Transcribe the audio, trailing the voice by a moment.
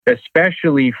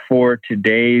especially for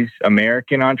today's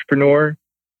American entrepreneur,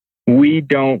 we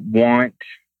don't want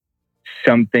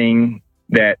something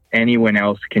that anyone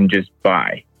else can just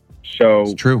buy. So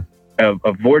it's true. A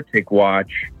Vortic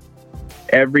watch,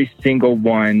 every single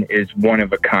one is one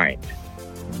of a kind.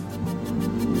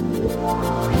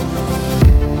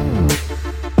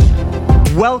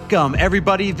 Welcome,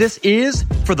 everybody. This is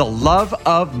For the Love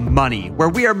of Money, where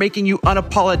we are making you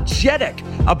unapologetic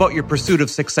about your pursuit of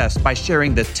success by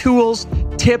sharing the tools,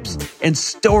 tips, and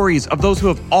stories of those who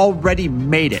have already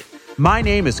made it. My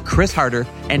name is Chris Harder,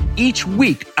 and each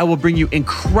week I will bring you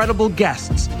incredible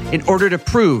guests in order to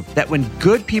prove that when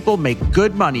good people make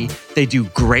good money, they do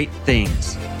great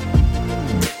things.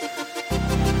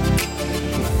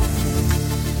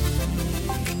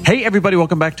 Hey, everybody,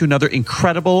 welcome back to another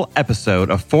incredible episode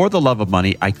of For the Love of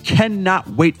Money. I cannot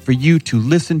wait for you to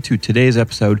listen to today's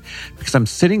episode because I'm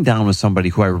sitting down with somebody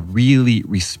who I really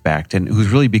respect and who's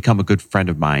really become a good friend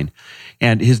of mine.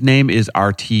 And his name is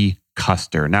RT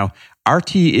Custer. Now,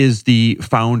 RT is the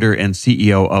founder and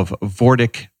CEO of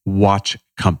Vortic Watch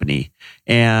Company.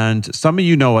 And some of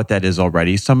you know what that is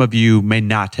already. Some of you may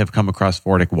not have come across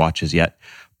Vortic watches yet,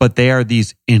 but they are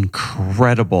these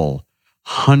incredible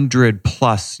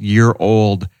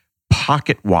 100-plus-year-old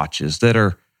pocket watches that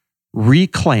are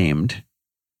reclaimed,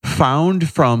 found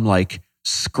from like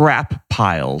scrap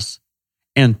piles,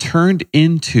 and turned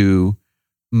into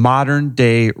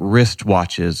modern-day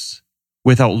wristwatches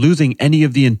without losing any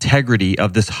of the integrity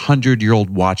of this 100-year-old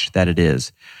watch that it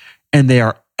is. And they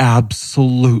are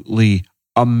absolutely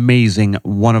amazing,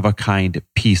 one-of-a-kind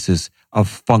pieces of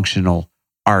functional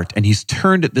art. And he's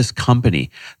turned this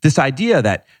company, this idea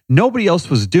that nobody else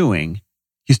was doing,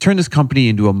 he's turned this company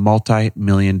into a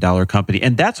multi-million-dollar company.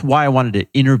 And that's why I wanted to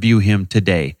interview him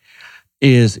today,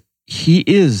 is he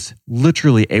is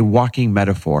literally a walking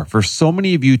metaphor for so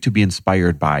many of you to be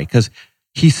inspired by, because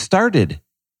he started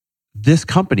this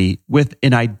company with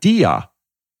an idea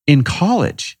in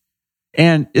college.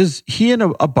 And is he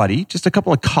and a buddy, just a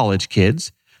couple of college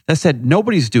kids, that said,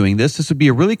 nobody's doing this. This would be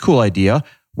a really cool idea.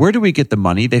 Where do we get the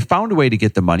money? They found a way to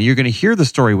get the money. You're going to hear the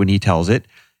story when he tells it.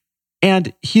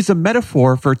 And he's a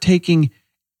metaphor for taking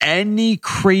any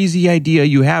crazy idea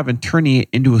you have and turning it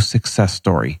into a success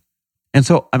story. And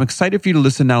so I'm excited for you to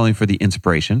listen, not only for the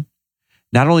inspiration,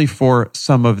 not only for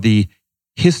some of the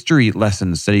history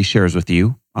lessons that he shares with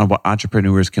you on what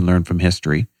entrepreneurs can learn from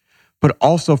history, but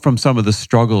also from some of the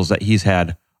struggles that he's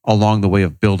had along the way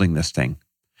of building this thing.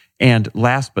 And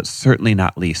last but certainly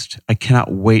not least, I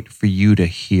cannot wait for you to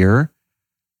hear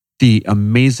the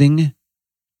amazing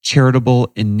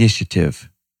charitable initiative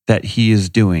that he is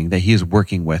doing, that he is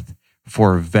working with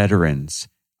for veterans.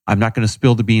 I'm not going to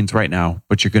spill the beans right now,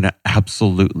 but you're going to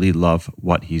absolutely love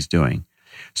what he's doing.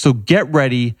 So get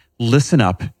ready, listen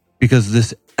up, because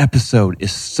this episode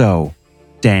is so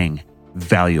dang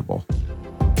valuable.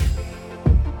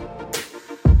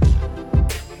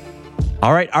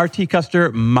 All right, RT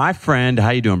Custer, my friend, how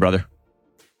you doing, brother?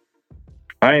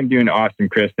 I am doing awesome,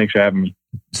 Chris. Thanks for having me.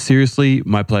 Seriously,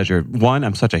 my pleasure. One,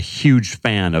 I'm such a huge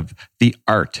fan of the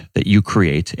art that you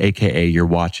create, aka your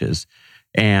watches.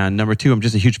 And number two, I'm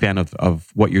just a huge fan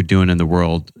of what you're doing in the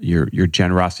world, your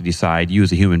generosity side, you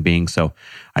as a human being. So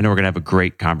I know we're going to have a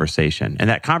great conversation.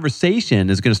 And that conversation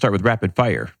is going to start with rapid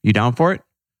fire. You down for it?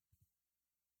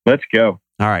 Let's go.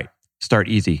 All right, start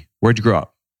easy. Where'd you grow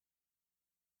up?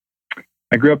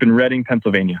 I grew up in Reading,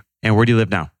 Pennsylvania. And where do you live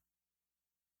now?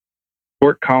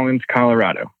 Fort Collins,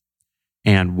 Colorado.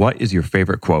 And what is your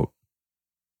favorite quote?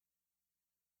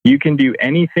 You can do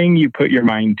anything you put your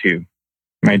mind to.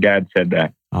 My dad said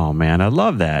that. Oh, man, I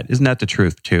love that. Isn't that the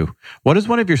truth, too? What is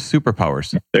one of your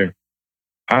superpowers? Yes, sir.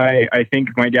 I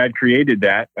think my dad created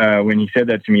that when he said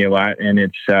that to me a lot. And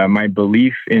it's my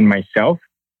belief in myself.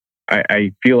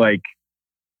 I feel like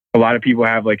a lot of people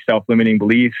have like self-limiting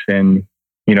beliefs and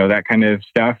that kind of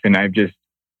stuff. And I've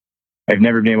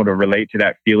never been able to relate to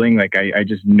that feeling. Like I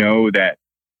just know that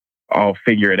I'll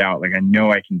figure it out. Like I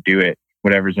know I can do it.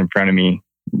 Whatever's in front of me,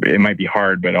 it might be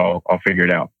hard, but I'll figure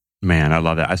it out. Man, I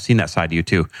love that. I've seen that side of you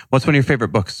too. What's one of your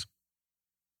favorite books?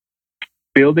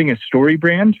 Building a Story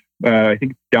Brand. I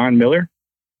think Don Miller.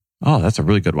 Oh, that's a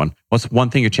really good one. What's one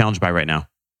thing you're challenged by right now?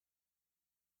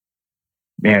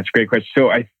 Man, it's a great question. So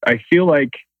I feel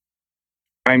like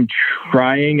I'm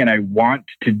trying and I want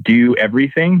to do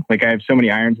everything. Like I have so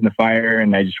many irons in the fire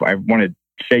and I want to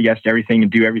say yes to everything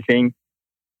and do everything.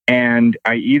 And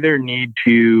I either need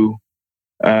to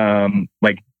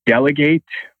like delegate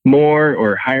more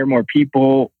or hire more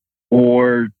people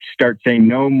or start saying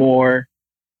no more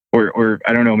or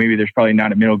I don't know, maybe there's probably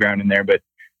not a middle ground in there, but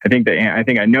I think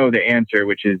I know the answer,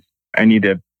 which is I need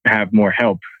to have more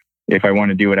help if I want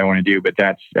to do what I want to do. But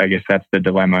I guess that's the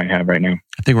dilemma I have right now.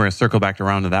 I think we're going to circle back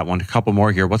around to that one. A couple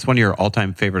more here. What's one of your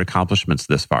all-time favorite accomplishments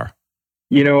this far?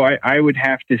 I would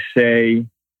have to say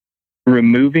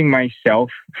removing myself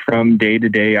from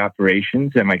day-to-day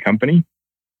operations at my company.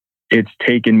 It's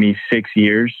taken me 6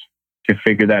 years to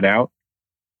figure that out.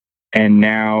 And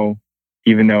now,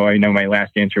 even though I know my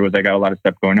last answer was I got a lot of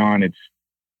stuff going on,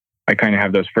 I kind of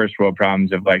have those first world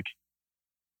problems of like,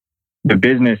 the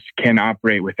business can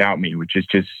operate without me, which is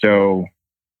just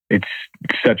it's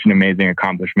such an amazing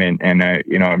accomplishment. And,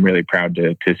 I'm really proud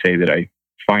to say that I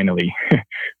finally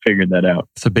figured that out.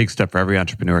 It's a big step for every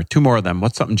entrepreneur. 2 more of them.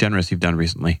 What's something generous you've done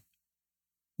recently?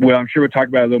 Well, I'm sure we'll talk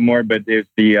about it a little more, but there's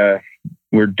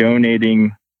we're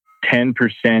donating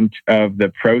 10% of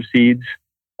the proceeds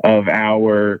of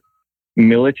our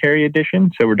military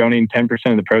edition. So we're donating 10%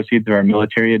 of the proceeds of our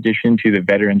military edition to the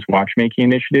Veterans Watchmaking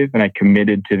Initiative. And I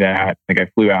committed to that. Like I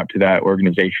flew out to that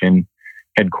organization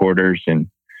headquarters and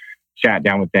sat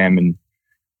down with them and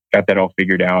got that all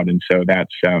figured out. And so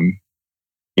that's,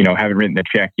 haven't written the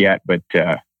check yet, but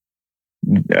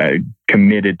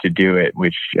committed to do it,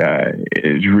 which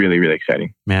is really, really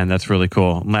exciting. Man, that's really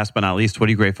cool. And last but not least, what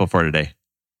are you grateful for today?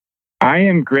 I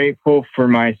am grateful for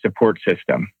my support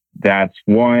system. That's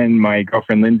one, my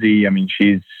girlfriend, Lindsay. I mean,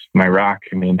 she's my rock.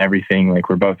 I mean, everything, like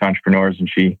we're both entrepreneurs and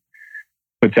she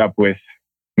puts up with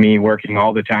me working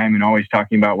all the time and always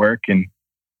talking about work. And,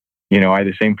 I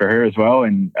the same for her as well.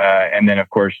 And then of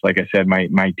course, like I said,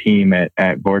 my team at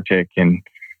Vortic and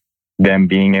them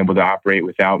being able to operate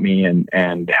without me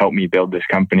and help me build this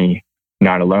company,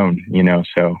 not alone,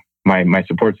 so my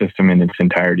support system in its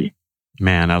entirety.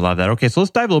 Man, I love that. Okay, so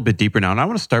let's dive a little bit deeper now. And I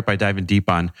want to start by diving deep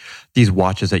on these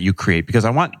watches that you create, because I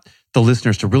want the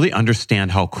listeners to really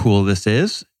understand how cool this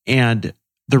is. And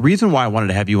the reason why I wanted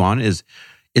to have you on is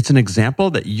it's an example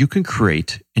that you can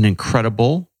create an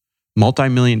incredible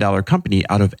multi-million-dollar company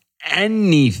out of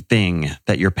anything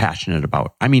that you're passionate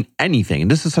about. I mean, anything. And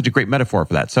this is such a great metaphor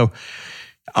for that. So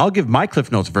I'll give my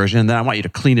Cliff Notes version, and then I want you to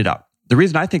clean it up. The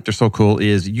reason I think they're so cool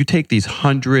is you take these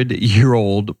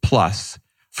 100-year-old plus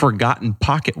forgotten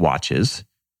pocket watches,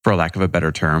 for lack of a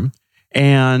better term,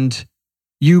 and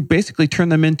you basically turn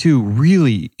them into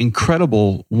really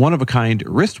incredible, one-of-a-kind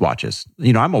wristwatches.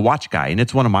 I'm a watch guy, and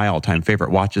it's one of my all-time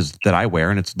favorite watches that I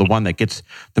wear, and it's the one that gets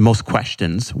the most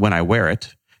questions when I wear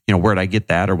it. Where'd I get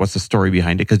that, or what's the story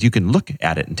behind it? Because you can look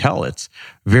at it and tell it's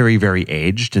very, very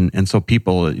aged, and so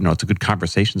people, it's a good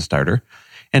conversation starter.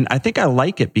 And I think I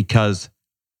like it because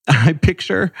I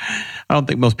don't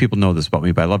think most people know this about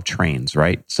me, but I love trains,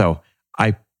 right? So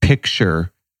I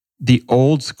picture the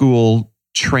old school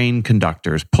train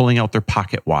conductors pulling out their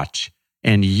pocket watch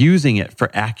and using it for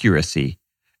accuracy.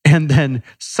 And then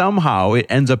somehow it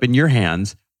ends up in your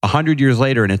hands 100 years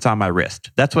later and it's on my wrist.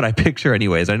 That's what I picture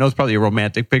anyways. I know it's probably a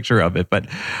romantic picture of it, but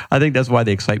I think that's why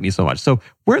they excite me so much. So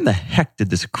where in the heck did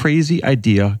this crazy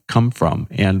idea come from?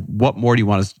 And what more do you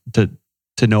want us to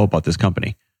know about this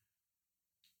company?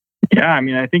 Yeah, I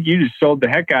mean, I think you just sold the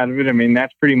heck out of it. I mean,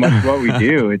 that's pretty much what we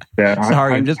do. It's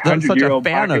sorry, I'm just such a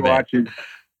fan of it.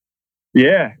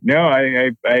 Yeah, no,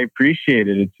 I appreciate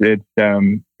it.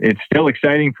 It's still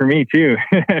exciting for me too.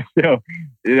 So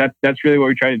that's really what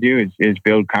we try to do is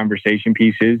build conversation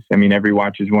pieces. I mean, every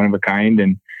watch is one of a kind,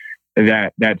 and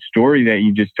that story that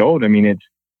you just told, I mean,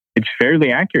 it's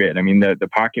fairly accurate. I mean, the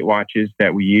pocket watches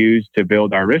that we use to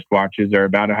build our wristwatches are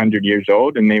about 100 years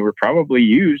old, and they were probably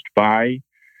used by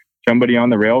somebody on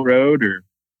the railroad or,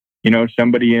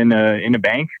 somebody in a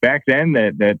bank back then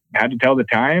that had to tell the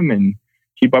time and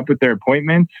keep up with their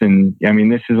appointments. And I mean,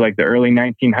 this is like the early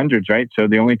 1900s, right? So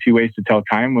the only two ways to tell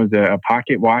time was a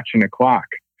pocket watch and a clock.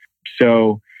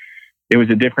 So it was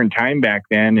a different time back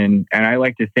then. And I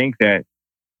like to think that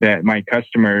my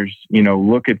customers,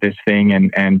 look at this thing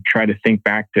and try to think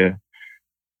back to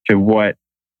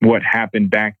what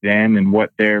happened back then and what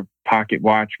their pocket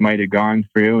watch might have gone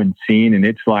through and seen in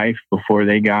its life before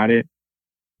they got it.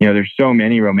 There's so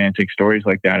many romantic stories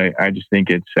like that. I just think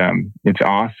it's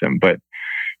awesome. But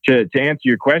to answer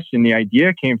your question, the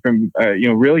idea came from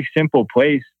really simple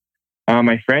place.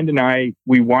 My friend and I,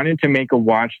 we wanted to make a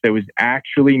watch that was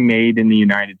actually made in the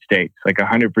United States, like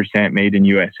 100% made in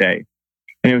USA.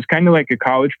 And it was kind of like a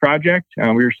college project.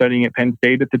 We were studying at Penn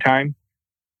State at the time.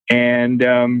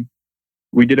 And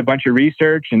we did a bunch of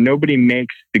research, and nobody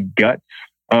makes the guts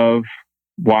of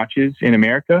watches in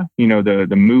America.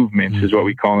 The movements is what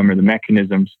we call them, or the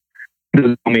mechanisms.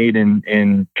 Those are made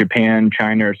in Japan,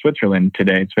 China, or Switzerland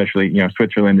today, especially,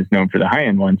 Switzerland is known for the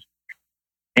high-end ones.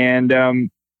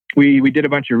 And we did a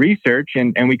bunch of research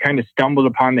and we kind of stumbled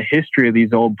upon the history of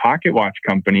these old pocket watch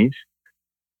companies.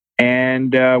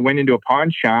 and went into a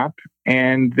pawn shop.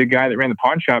 And the guy that ran the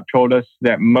pawn shop told us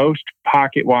that most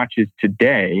pocket watches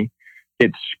today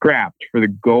get scrapped for the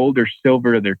gold or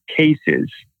silver of their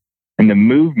cases, and the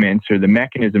movements or the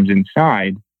mechanisms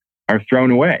inside are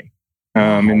thrown away,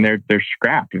 and they're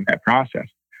scrapped in that process.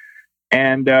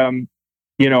 And I'm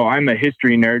a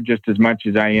history nerd just as much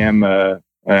as I am an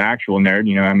actual nerd.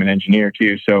 I'm an engineer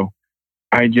too, so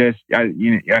I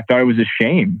thought it was a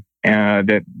shame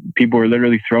that people were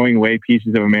literally throwing away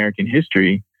pieces of American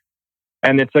history.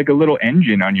 And it's like a little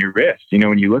engine on your wrist.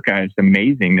 When you look at it, it's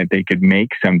amazing that they could make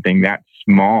something that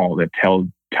small that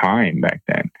held time back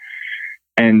then.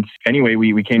 And anyway,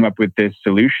 we came up with this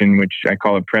solution, which I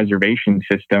call a preservation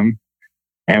system.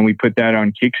 And we put that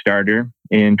on Kickstarter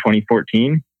in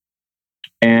 2014.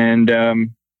 And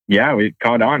it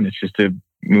caught on. It's just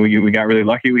we got really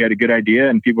lucky. We had a good idea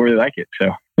and people really like it.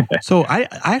 So I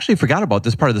actually forgot about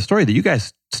this part of the story that you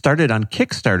guys started on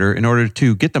Kickstarter in order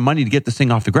to get the money to get this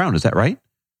thing off the ground. Is that right?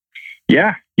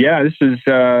 Yeah. This is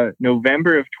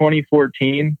November of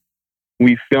 2014.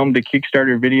 We filmed a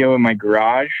Kickstarter video in my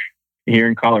garage here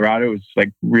in Colorado. It was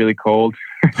like really cold.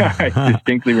 I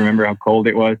distinctly remember how cold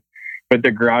it was. But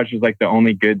the garage was like the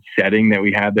only good setting that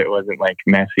we had that wasn't like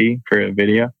messy for a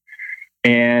video.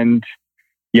 And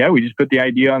we just put the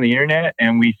idea on the internet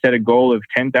and we set a goal of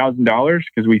 $10,000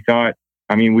 because we thought,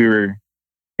 we were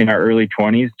in our early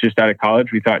 20s, just out of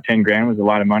college. We thought 10 grand was a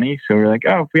lot of money. So we were like,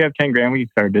 if we have 10 grand, we can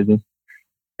start a business.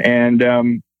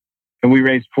 And we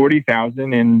raised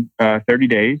 40,000 in 30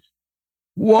 days.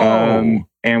 Whoa.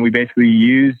 And we basically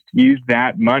used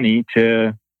that money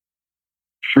to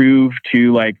prove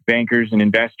to like bankers and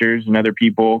investors and other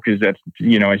people, because that's,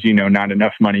 as not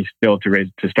enough money still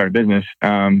to start a business.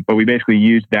 But we basically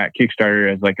used that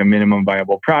Kickstarter as like a minimum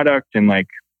viable product and like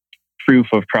proof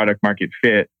of product market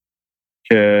fit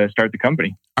to start the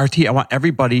company. RT, I want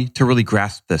everybody to really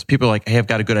grasp this. People are like, hey, I've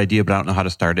got a good idea, but I don't know how to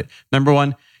start it. Number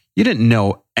one, you didn't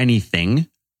know anything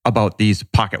about these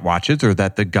pocket watches or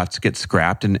that the guts get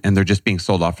scrapped and they're just being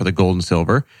sold off for the gold and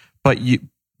silver. But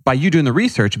by you doing the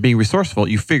research and being resourceful,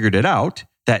 you figured it out.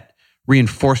 That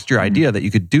reinforced your idea that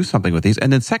you could do something with these.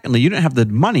 And then secondly, you didn't have the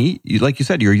money. Like you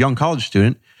said, you're a young college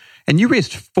student and you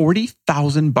raised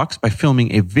 $40,000 by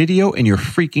filming a video in your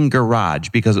freaking garage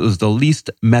because it was the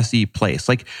least messy place.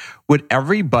 Like, would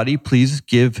everybody please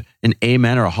give an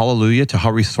amen or a hallelujah to how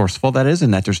resourceful that is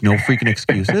and that there's no freaking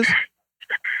excuses?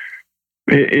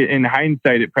 In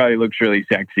hindsight, it probably looks really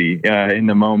sexy. In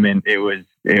the moment, it was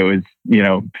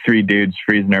three dudes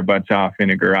freezing our butts off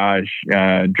in a garage,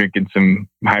 drinking some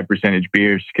high percentage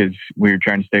beers because we were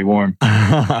trying to stay warm.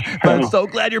 But I'm so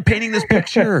glad you're painting this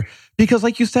picture because,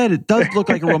 like you said, it does look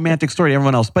like a romantic story to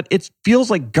everyone else, but it feels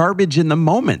like garbage in the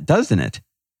moment, doesn't it?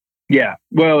 Yeah.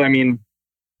 Well,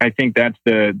 I think that's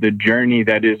the journey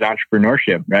that is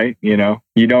entrepreneurship, right? You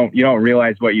don't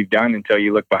realize what you've done until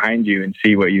you look behind you and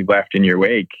see what you've left in your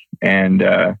wake. And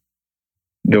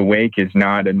the wake is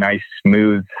not a nice,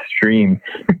 smooth stream.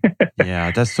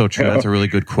 Yeah, that's so true. That's a really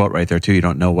good quote right there too. You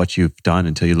don't know what you've done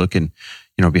until you look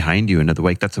behind you into the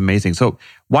wake. That's amazing. So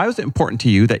why was it important to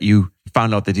you that you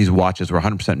found out that these watches were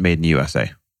 100% made in the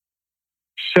USA?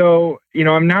 So,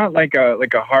 I'm not like a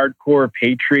hardcore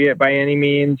patriot by any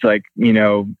means. Like,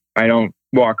 I don't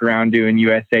walk around doing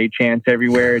USA chants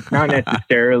everywhere. It's not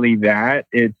necessarily that.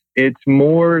 It's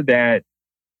more that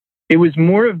it was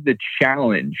more of the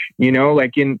challenge,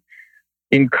 like in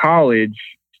college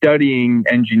studying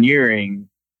engineering,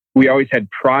 we always had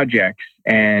projects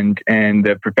and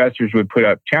the professors would put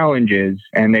up challenges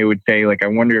and they would say like, I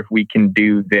wonder if we can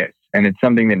do this. And it's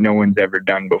something that no one's ever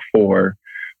done before,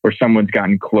 or someone's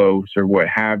gotten close or what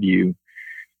have you.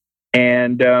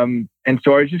 And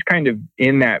so I was just kind of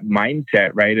in that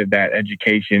mindset, right, of that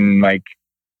education, like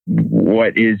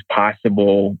what is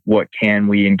possible, what can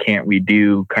we and can't we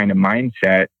do kind of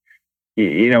mindset.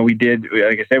 We did,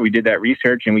 like I said, we did that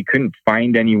research and we couldn't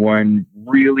find anyone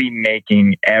really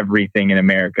making everything in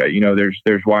America.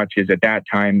 There's watches at that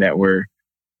time that were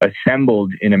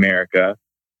assembled in America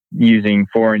using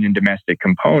foreign and domestic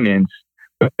components,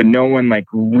 but no one like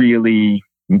really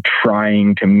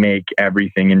trying to make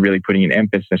everything and really putting an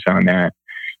emphasis on that.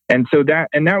 And so that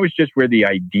was just where the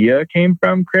idea came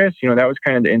from, Chris. That was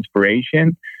kind of the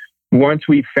inspiration. Once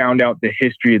we found out the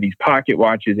history of these pocket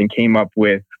watches and came up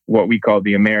with what we call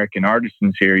the American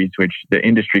Artisan series, which the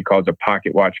industry calls a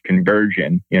pocket watch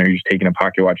conversion. You're just taking a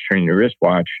pocket watch, turning it into a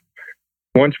wristwatch.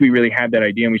 Once we really had that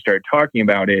idea and we started talking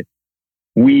about it,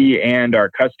 we and our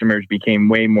customers became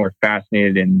way more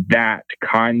fascinated in that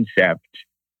concept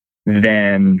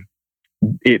than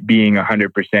it being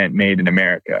 100% made in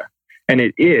America. And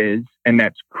it is, and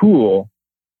that's cool.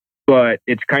 but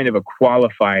it's kind of a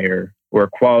qualifier or a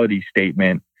quality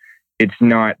statement. It's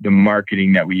not the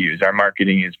marketing that we use. Our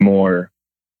marketing is more,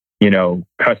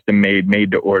 custom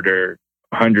made to order,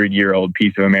 100-year-old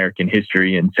piece of American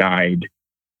history inside.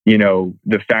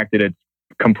 The fact that it's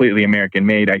completely American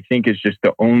made, I think, is just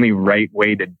the only right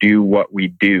way to do what we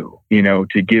do,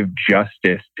 to give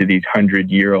justice to these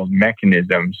 100-year-old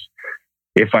mechanisms.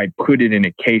 If I put it in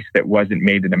a case that wasn't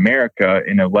made in America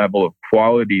in a level of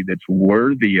quality that's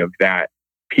worthy of that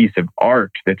piece of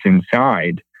art that's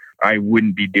inside, I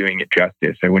wouldn't be doing it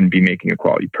justice. I wouldn't be making a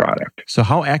quality product. So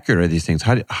how accurate are these things?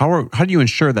 How do you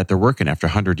ensure that they're working after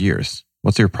 100 years?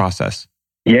 What's your process?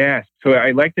 Yeah. So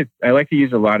I like to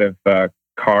use a lot of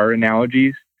car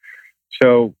analogies.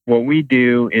 So what we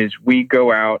do is we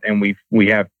go out and we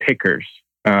have pickers.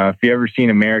 If you ever seen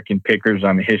American Pickers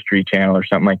on the History Channel or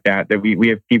something like that we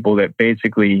have people that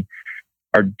basically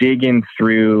are digging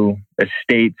through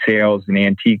estate sales and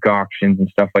antique auctions and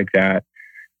stuff like that.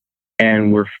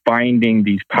 And we're finding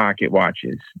these pocket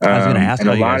watches. I was going to ask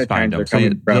how you guys find them. So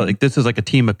this is like a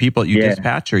team of people you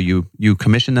dispatch, or you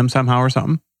commission them somehow or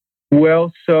something?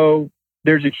 Well, so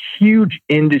there's a huge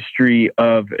industry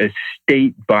of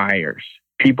estate buyers,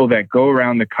 people that go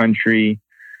around the country,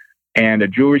 and a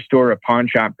jewelry store or a pawn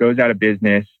shop goes out of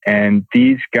business, and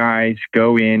these guys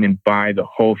go in and buy the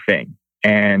whole thing.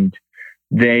 And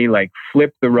they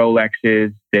flip the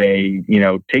Rolexes, they,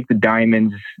 take the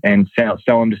diamonds and sell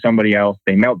them to somebody else.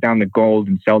 They melt down the gold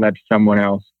and sell that to someone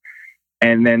else.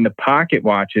 And then the pocket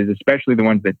watches, especially the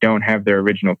ones that don't have their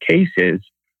original cases,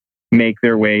 make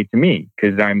their way to me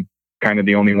because I'm kind of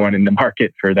the only one in the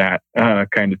market for that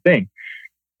kind of thing.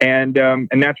 And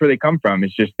that's where they come from.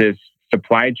 It's just this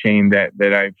supply chain that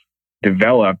I've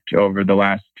developed over the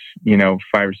last, 5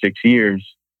 or 6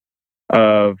 years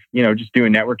of, just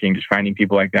doing networking, just finding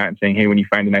people like that and saying, hey, when you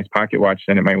find a nice pocket watch,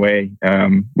 send it my way.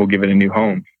 We'll give it a new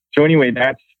home. So anyway,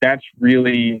 that's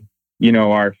really,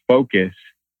 our focus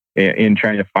in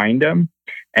trying to find them.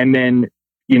 And then,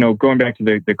 going back to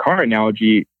the car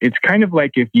analogy, it's kind of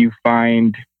like if you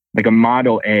find like a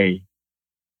Model A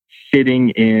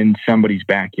sitting in somebody's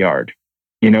backyard.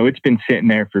 It's been sitting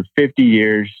there for 50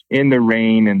 years in the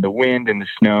rain and the wind and the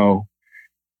snow.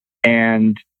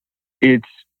 And it's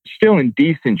still in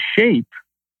decent shape,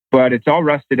 but it's all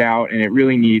rusted out and it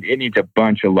needs a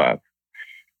bunch of love.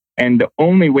 And the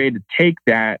only way to take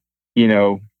that,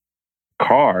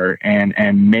 car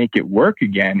and make it work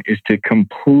again is to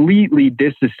completely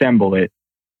disassemble it,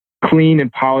 clean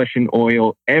and polish and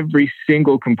oil every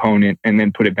single component, and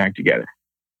then put it back together.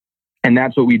 And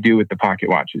that's what we do with the pocket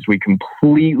watches. We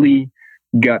completely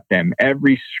gut them.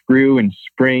 Every screw and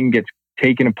spring gets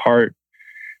taken apart.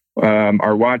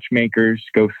 Our watchmakers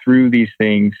go through these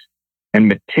things and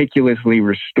meticulously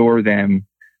restore them,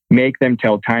 make them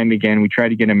tell time again. We try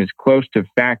to get them as close to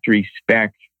factory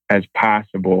spec as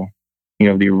possible.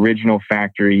 The original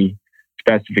factory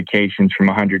specifications from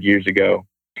 100 years ago.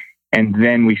 And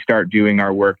then we start doing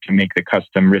our work to make the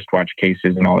custom wristwatch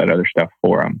cases and all that other stuff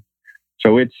for them.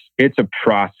 So it's a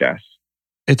process.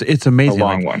 It's amazing. A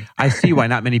long one. I see why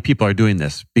not many people are doing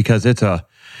this, because not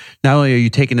only are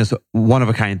you taking this one of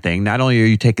a kind thing, not only are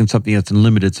you taking something that's in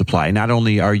limited supply, not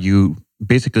only are you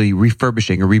basically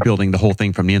refurbishing or rebuilding the whole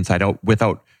thing from the inside out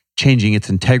without changing its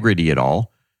integrity at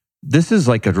all. This is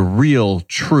like a real,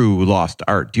 true lost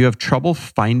art. Do you have trouble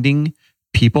finding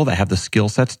people that have the skill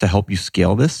sets to help you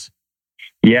scale this?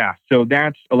 Yeah. So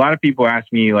that's a lot of people ask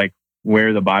me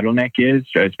where the bottleneck is,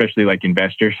 especially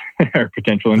investors or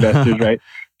potential investors, right?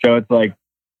 So it's like,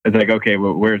 okay,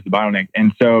 well, where's the bottleneck?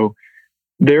 And so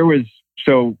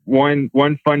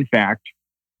one fun fact,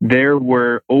 there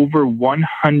were over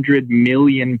 100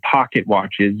 million pocket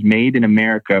watches made in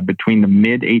America between the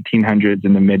mid 1800s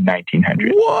and the mid 1900s.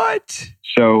 What?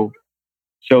 So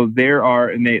there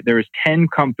was 10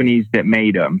 companies that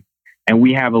made them. And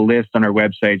we have a list on our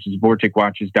website, which is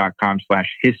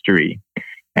vortexwatches.com/history.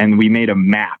 And we made a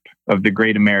map of the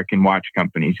great American watch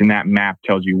companies. And that map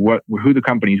tells you who the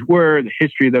companies were, the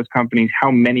history of those companies,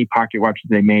 how many pocket watches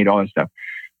they made, all this stuff.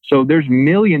 So there's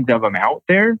millions of them out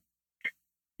there.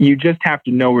 You just have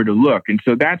to know where to look. And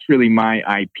so that's really my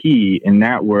IP in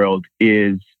that world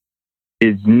is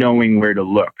knowing where to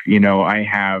look. I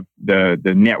have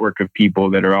the network of people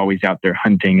that are always out there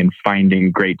hunting and finding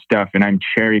great stuff. And I'm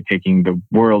cherry picking the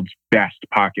world's best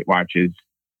pocket watches,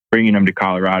 bringing them to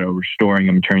Colorado, restoring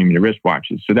them, turning them into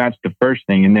wristwatches. So that's the first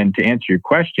thing. And then to answer your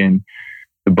question,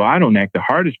 the bottleneck, the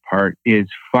hardest part is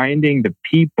finding the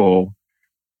people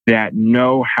that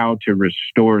know how to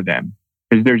restore them.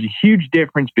 Because there's a huge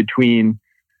difference between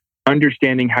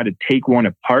understanding how to take one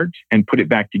apart and put it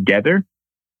back together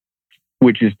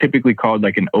which is typically called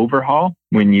like an overhaul,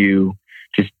 when you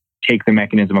just take the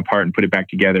mechanism apart and put it back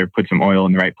together, put some oil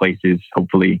in the right places,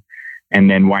 hopefully, and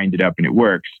then wind it up and it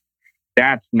works.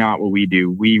 That's not what we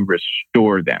do. We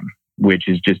restore them, which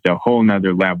is just a whole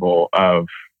nother level of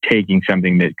taking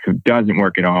something that doesn't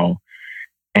work at all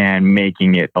and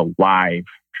making it alive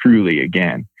truly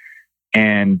again.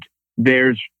 And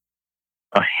there's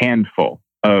a handful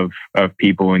of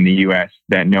people in the US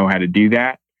that know how to do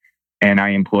that. And I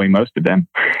employ most of them.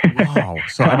 Wow.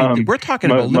 So I mean, we're talking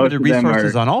about limited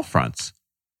resources on all fronts.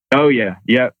 Oh yeah.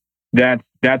 Yep.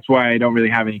 That's why I don't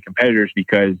really have any competitors,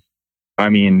 because I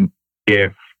mean,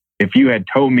 if you had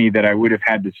told me that I would have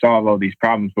had to solve all these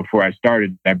problems before I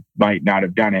started, I might not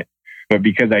have done it. But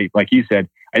because like you said,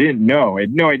 I didn't know. I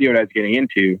had no idea what I was getting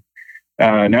into.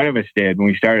 None of us did when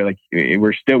we started. Like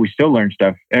we still learn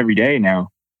stuff every day now.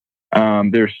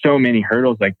 There's so many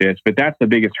hurdles like this, but that's the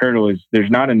biggest hurdle, is there's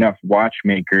not enough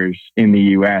watchmakers in the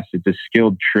US. It's a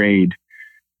skilled trade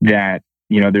that,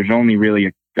 there's only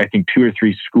really, I think, 2 or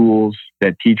 3 schools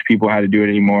that teach people how to do it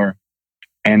anymore.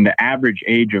 And the average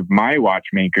age of my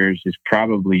watchmakers is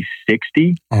probably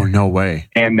 60. Oh, no way.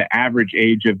 And the average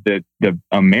age of the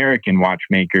American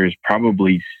watchmaker is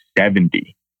probably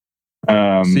 70.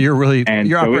 So you're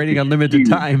operating on limited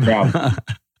time.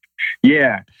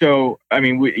 Yeah. So, I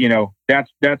mean,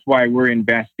 that's why we're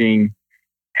investing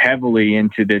heavily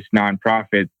into this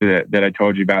nonprofit that I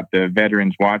told you about, the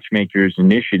Veterans Watchmakers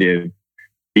Initiative,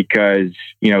 because,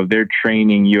 they're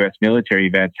training U.S. military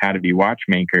vets how to be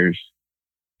watchmakers,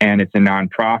 and it's a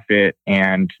nonprofit,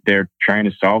 and they're trying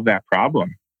to solve that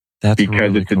problem. That's because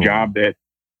really it's cool. a job that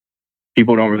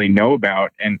people don't really know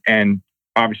about. And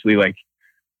obviously, like,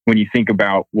 when you think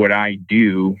about what I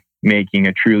do, making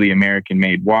a truly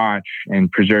American-made watch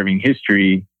and preserving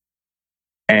history,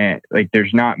 and like,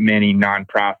 there's not many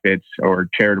nonprofits or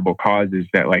charitable causes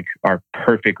that like are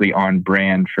perfectly on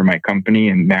brand for my company,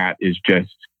 and that is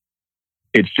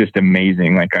it's just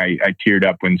amazing. Like I teared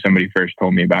up when somebody first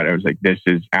told me about it. I was like, this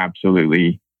is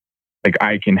absolutely, like,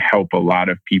 I can help a lot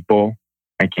of people.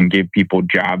 I can give people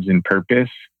jobs and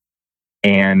purpose,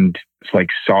 and it's like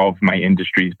solve my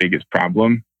industry's biggest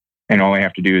problem. And all I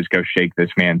have to do is go shake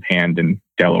this man's hand in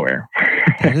Delaware.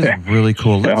 That is really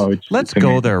cool. Let's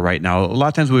go there right now. A lot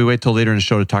of times we wait till later in the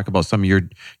show to talk about some of your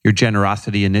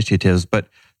generosity initiatives, but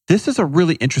this is a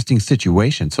really interesting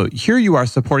situation. So here you are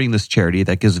supporting this charity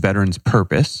that gives veterans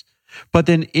purpose, but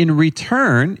then in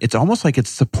return, it's almost like it's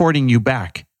supporting you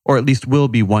back, or at least will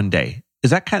be one day.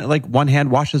 Is that kind of like one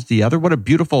hand washes the other? What a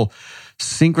beautiful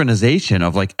synchronization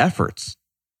of like efforts.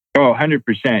 Oh,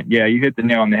 100%. Yeah, you hit the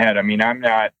nail on the head. I mean, I'm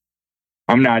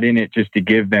not in it just to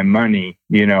give them money,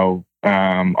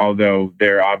 although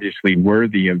they're obviously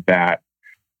worthy of that.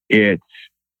 I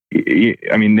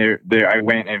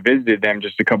went and visited them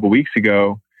just a couple of weeks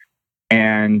ago,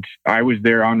 and I was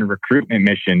there on a recruitment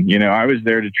mission. I was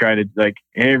there to try to, like,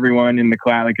 everyone in the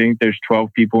class, like, I think there's 12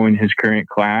 people in his current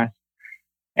class.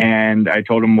 And I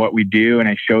told them what we do, and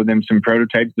I showed them some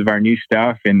prototypes of our new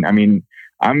stuff. And I mean,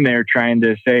 I'm there trying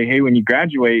to say, hey, when you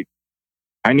graduate,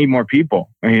 I need more people.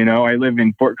 I live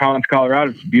in Fort Collins,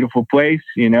 Colorado. It's a beautiful place.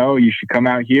 You should come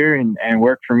out here and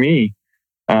work for me,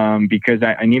 because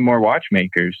I need more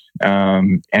watchmakers.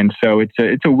 And so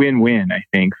it's a win-win, I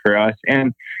think, for us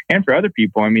and for other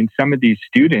people. I mean, some of these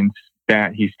students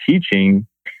that he's teaching,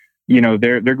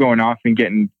 they're going off and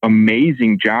getting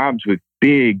amazing jobs with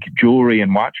big jewelry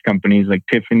and watch companies like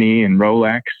Tiffany and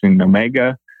Rolex and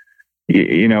Omega.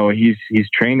 He's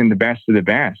training the best of the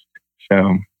best.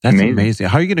 So that's amazing.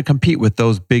 How are you going to compete with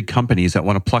those big companies that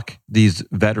want to pluck these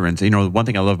veterans? One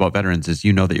thing I love about veterans is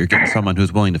that you're getting someone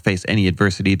who's willing to face any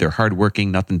adversity. They're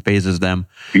hardworking. Nothing phases them.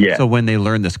 Yeah. So when they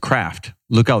learn this craft,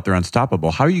 look out, they're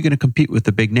unstoppable. How are you going to compete with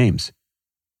the big names?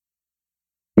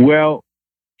 Well,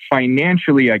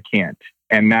 financially, I can't.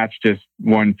 And that's just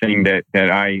one thing that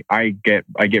I get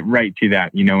right to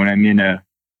that. When I'm in an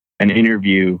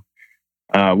interview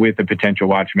with a potential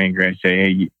watchmaker, I say,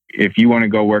 hey, if you want to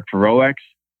go work for Rolex,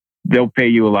 they'll pay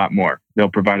you a lot more. They'll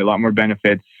provide a lot more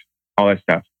benefits, all that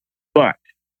stuff. But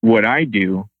what I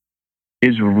do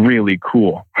is really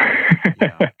cool.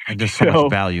 Yeah, and there's so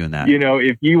much value in that.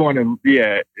 If you want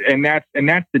to, and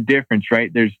that's the difference,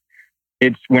 right?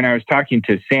 It's when I was talking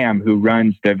to Sam, who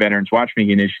runs the Veterans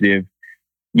Watchmaking Initiative,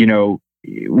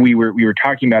 we were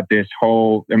talking about this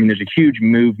whole, there's a huge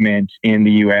movement in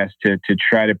the U.S. to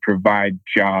try to provide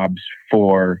jobs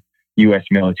for U.S.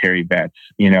 military vets,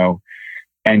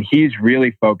 and he's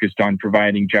really focused on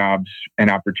providing jobs and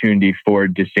opportunity for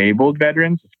disabled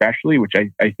veterans, especially, which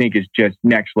I think is just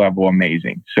next level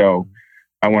amazing. So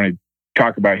I want to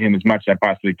talk about him as much as I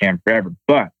possibly can forever.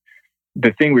 But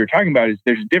the thing we were talking about is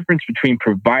there's a difference between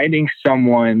providing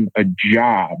someone a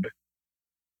job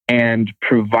and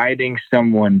providing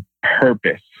someone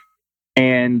purpose.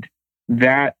 And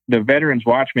that the Veterans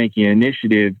Watchmaking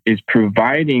Initiative is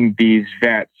providing these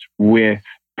vets with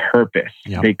purpose.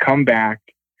 Yep. They come back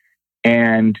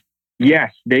and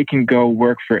yes, they can go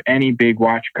work for any big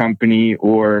watch company,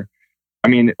 or, I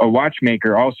mean, a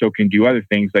watchmaker also can do other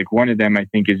things. Like one of them, I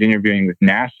think, is interviewing with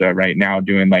NASA right now,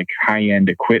 doing like high-end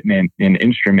equipment and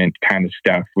instrument kind of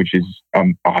stuff, which is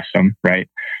awesome, right?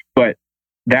 But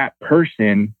that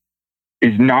person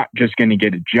is not just going to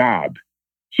get a job.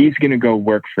 He's going to go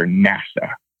work for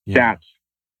NASA. Yeah. That's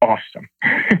awesome.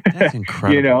 That's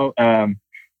incredible.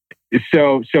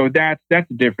 So that's the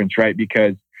difference, right?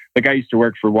 Because like I used to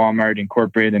work for Walmart in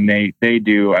corporate, and they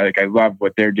do, like, I love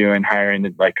what they're doing,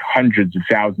 hiring like hundreds of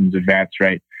thousands of vets,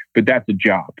 right? But that's a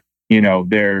job.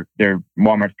 They're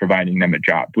Walmart's providing them a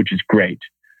job, which is great.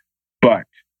 But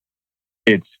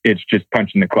it's just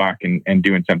punching the clock and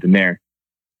doing something there.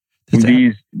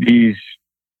 These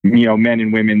men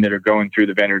and women that are going through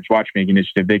the Veterans Watchmaking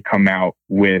Initiative, they come out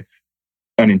with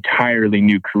an entirely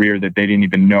new career that they didn't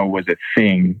even know was a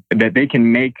thing, that they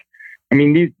can make. I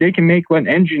mean, they can make an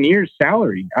engineer's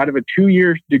salary out of a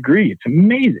 2-year degree. It's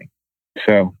amazing.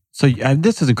 So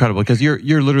this is incredible because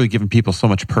you're literally giving people so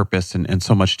much purpose and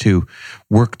so much to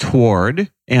work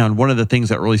toward. And one of the things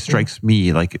that really strikes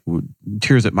me, like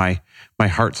tears at my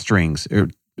heartstrings, or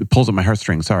pulls at my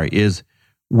heartstrings, is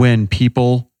when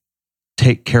people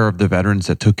take care of the veterans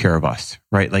that took care of us,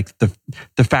 right? Like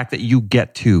the fact that you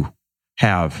get to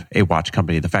have a watch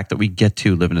company, the fact that we get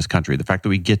to live in this country, the fact that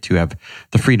we get to have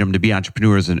the freedom to be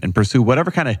entrepreneurs and pursue whatever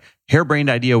kind of harebrained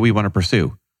idea we want to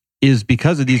pursue is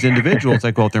because of these individuals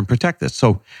that go out there and protect this.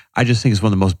 So I just think it's one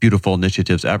of the most beautiful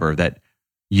initiatives ever that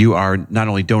you are not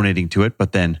only donating to it,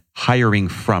 but then hiring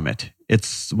from it.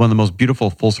 It's one of the most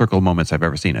beautiful full circle moments I've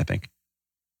ever seen, I think.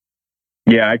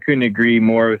 Yeah, I couldn't agree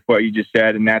more with what you just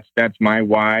said. And that's my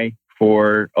why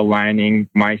for aligning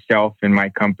myself and my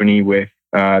company with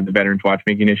the Veterans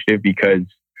Watchmaking Initiative, because,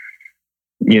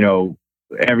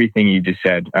 everything you just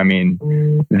said, I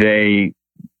mean, they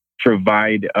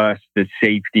provide us the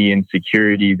safety and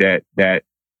security that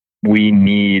we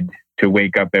need to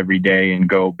wake up every day and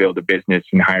go build a business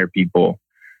and hire people.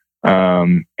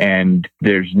 And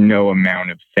there's no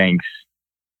amount of thanks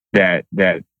that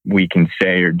we can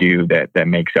say or do that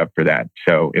makes up for that.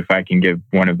 So if I can give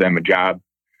one of them a job,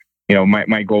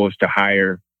 my goal is to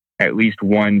hire at least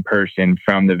one person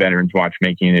from the Veterans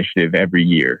Watchmaking Initiative every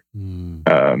year. And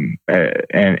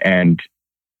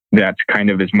that's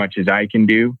kind of as much as I can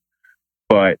do.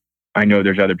 But I know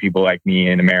there's other people like me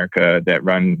in America that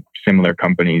run similar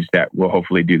companies that will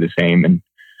hopefully do the same. And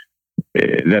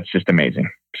that's just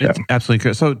amazing. So. It's absolutely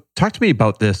good. So talk to me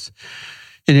about this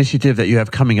initiative that you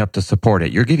have coming up to support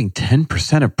it. You're getting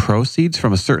 10% of proceeds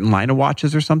from a certain line of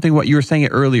watches or something. What you were saying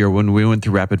it earlier when we went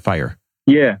through rapid fire.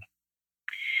 Yeah.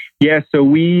 So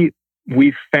we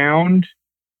found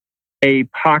a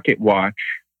pocket watch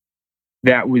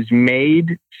that was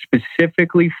made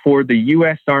specifically for the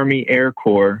U.S. Army Air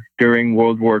Corps during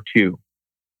World War II.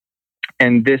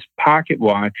 And this pocket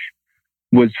watch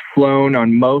was flown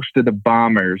on most of the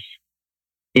bombers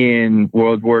in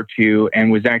World War II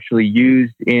and was actually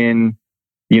used in,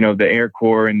 the Air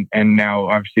Corps and now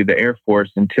obviously the Air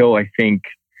Force until I think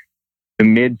the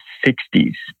mid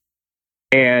 60s.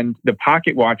 And the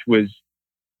pocket watch was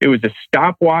a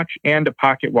stopwatch and a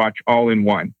pocket watch all in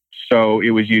one. So it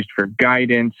was used for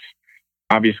guidance,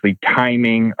 obviously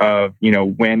timing of,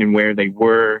 when and where they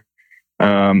were.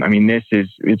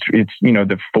 It's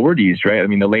the 40s, right? I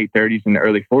mean, the late 30s and the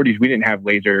early 40s, we didn't have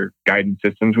laser guidance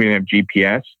systems. We didn't have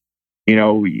GPS.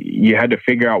 You had to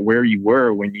figure out where you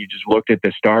were when you just looked at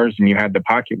the stars and you had the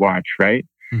pocket watch, right?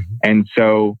 Mm-hmm. And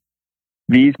so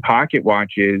these pocket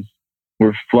watches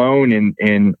were flown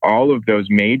in all of those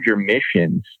major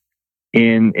missions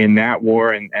in that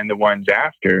war and the ones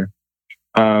after.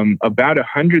 About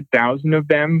 100,000 of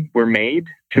them were made,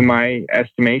 to my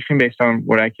estimation, based on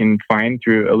what I can find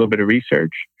through a little bit of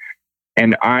research.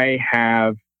 And I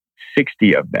have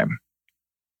 60 of them.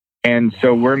 And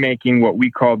so we're making what we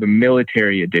call the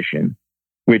military edition,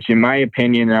 which in my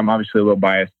opinion, and I'm obviously a little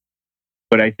biased,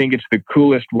 but I think it's the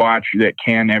coolest watch that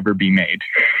can ever be made.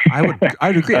 I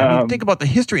would agree. I mean, think about the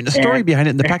history and the story behind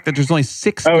it, and the fact that there's only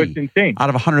 60 it's insane. Out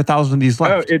of 100,000 of these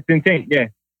left. Oh, it's insane. Yeah.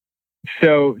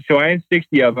 So I have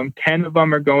 60 of them. 10 of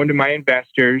them are going to my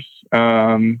investors,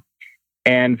 and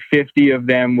 50 of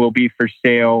them will be for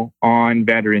sale on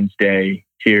Veterans Day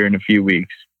here in a few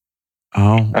weeks.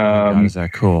 Oh, God, is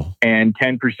that cool? And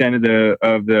 10%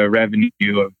 of the revenue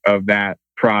of that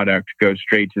product goes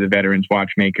straight to the Veterans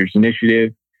Watchmakers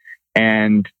Initiative.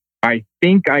 And I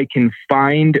think I can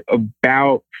find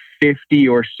about 50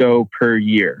 or so per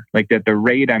year, like at the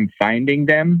rate I'm finding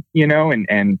them,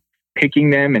 and picking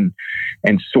them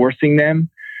and sourcing them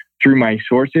through my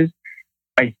sources.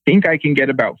 I think I can get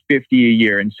about 50 a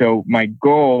year. And so my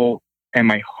goal and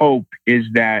my hope is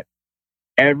that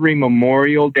every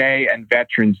Memorial Day and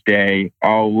Veterans Day,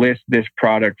 I'll list this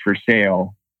product for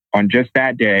sale on just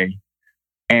that day.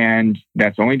 And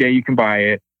that's the only day you can buy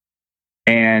it.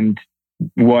 And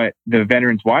what the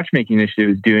Veterans Watchmaking Initiative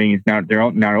is doing is now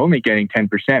they're not only getting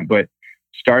 10%, but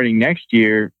starting next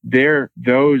year,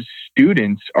 those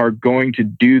students are going to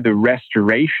do the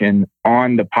restoration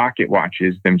on the pocket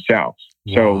watches themselves.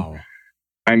 Wow. So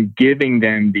I'm giving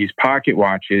them these pocket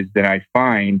watches that I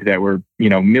find that were,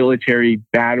 military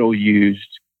battle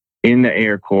used in the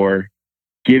Air Corps,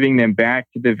 giving them back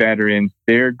to the veterans.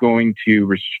 They're going to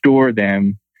restore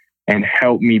them and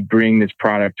help me bring this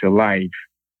product to life.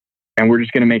 And we're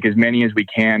just going to make as many as we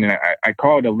can. And I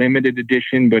call it a limited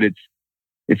edition, but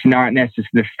it's not necessary.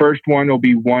 The first one will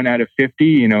be 1 out of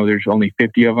 50. There's only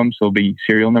 50 of them, so it'll be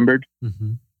serial numbered.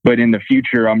 Mm-hmm. But in the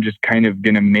future, I'm just kind of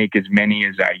going to make as many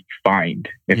as I find,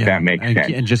 if that makes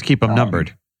sense. And just keep them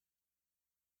numbered.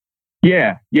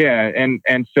 Yeah.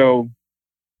 And so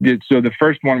the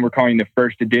first one we're calling the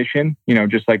first edition,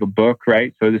 just like a book,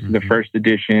 right? So this is the first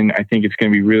edition. I think it's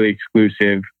going to be really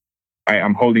exclusive.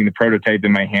 I'm holding the prototype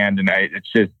in my hand, and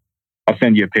I'll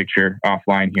send you a picture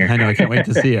offline here. I know. I can't wait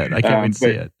to see it. I can't wait to see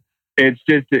it. It's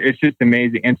just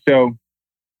amazing. And so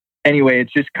anyway,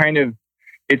 it's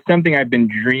something I've been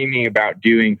dreaming about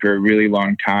doing for a really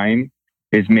long time,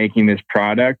 is making this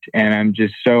product. And I'm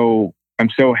so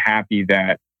happy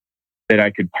that I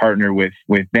could partner with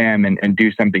them and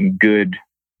do something good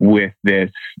with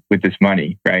this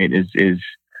money, right? Is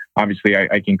obviously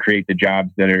I can create the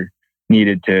jobs that are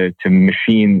needed to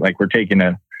machine, like we're taking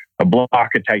a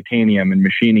block of titanium and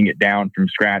machining it down from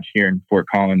scratch here in Fort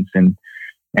Collins and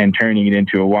turning it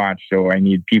into a watch. So I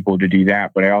need people to do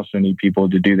that, but I also need people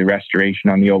to do the restoration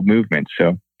on the old movement.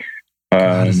 So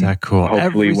God, is that cool?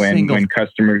 Hopefully when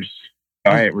customers,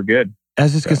 all right, we're good. I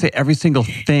was just going to say, every single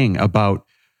thing about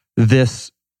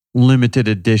this limited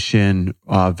edition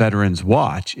veterans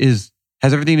watch has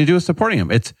everything to do with supporting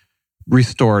them. It's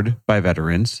restored by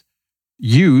veterans,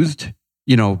 used,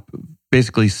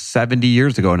 basically 70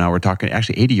 years ago now, we're talking,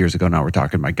 actually 80 years ago now, we're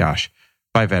talking, my gosh,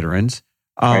 by veterans,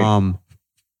 right.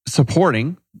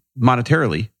 Supporting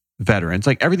monetarily veterans.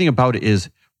 Like, everything about it is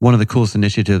one of the coolest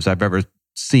initiatives I've ever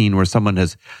seen, where someone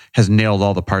has nailed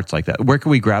all the parts like that. Where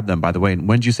can we grab them, by the way? And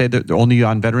when did you say that they're only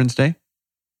on Veterans Day?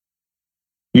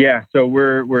 Yeah, so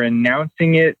we're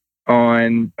announcing it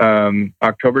on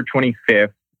October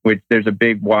 25th, which there's a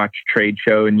big watch trade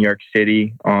show in New York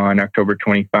City on October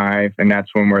 25. And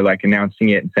that's when we're announcing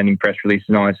it and sending press releases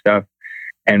and all that stuff.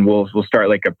 And we'll start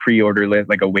like a pre-order list,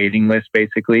 like a waiting list,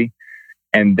 basically.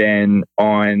 And then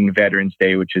on Veterans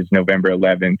Day, which is November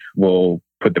 11th, we'll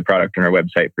put the product on our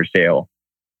website for sale.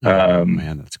 Oh,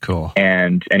 man, that's cool.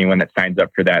 And anyone that signs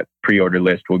up for that pre-order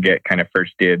list will get kind of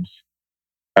first dibs.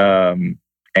 And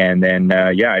then,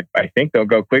 I think they'll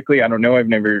go quickly. I don't know. I've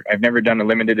never done a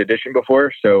limited edition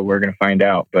before, so we're going to find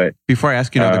out. But before I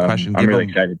ask you another question, I'm really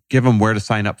excited. Give them where to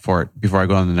sign up for it before I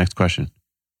go on to the next question.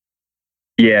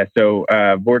 Yeah, so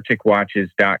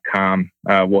vorticwatches.com.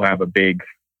 We'll have a big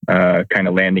kind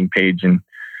of landing page and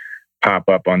pop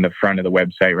up on the front of the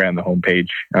website, right on the homepage,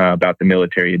 about the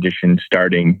military edition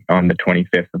starting on the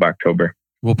 25th of October.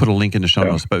 We'll put a link in the show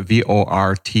notes, but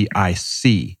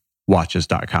VORTIC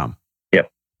watches.com.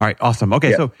 All right, awesome.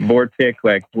 Okay, so Vortic,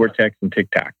 like Vortex and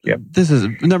TikTok. Yep. This is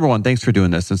number one. Thanks for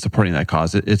doing this and supporting that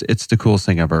cause. It's the coolest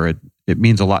thing ever. It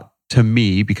means a lot to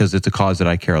me because it's a cause that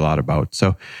I care a lot about.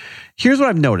 So here's what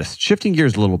I've noticed. Shifting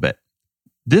gears a little bit.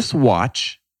 This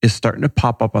watch is starting to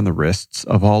pop up on the wrists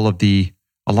of a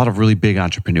lot of really big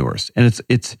entrepreneurs, and it's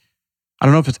I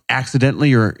don't know if it's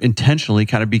accidentally or intentionally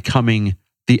kind of becoming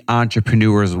the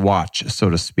entrepreneur's watch, so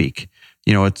to speak.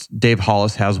 It's Dave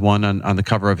Hollis has one on the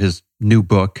cover of his new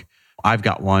book. I've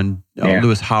got one.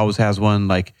 Lewis Howes has one.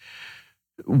 Like,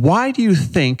 why do you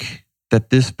think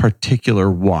that this particular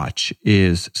watch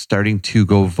is starting to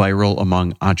go viral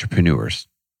among entrepreneurs?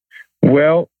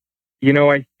 Well,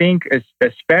 I think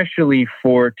especially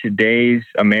for today's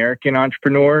American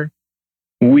entrepreneur,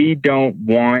 we don't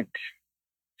want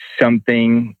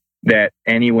something that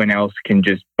anyone else can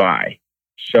just buy.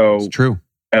 So it's true.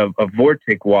 A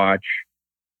Vortic watch,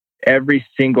 every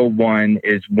single one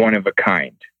is one of a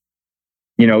kind.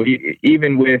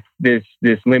 even with this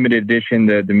limited edition,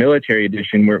 the military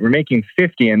edition, we're making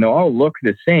 50, and they'll all look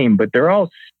the same, but they're all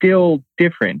still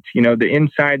different. The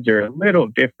insides are a little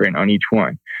different on each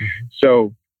one. Mm-hmm.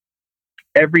 So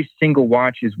every single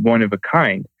watch is one of a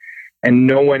kind, and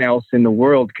no one else in the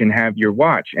world can have your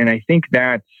watch. And I think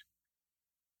that's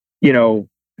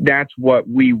what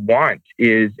we want,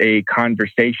 is a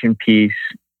conversation piece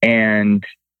and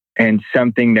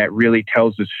something that really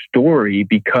tells a story,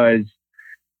 because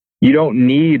you don't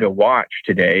need a watch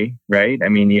today, right? I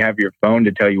mean, you have your phone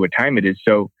to tell you what time it is.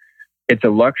 So it's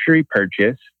a luxury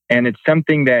purchase, and it's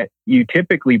something that you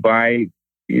typically buy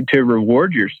to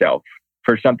reward yourself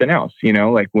for something else,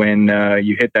 like when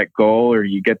you hit that goal, or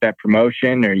you get that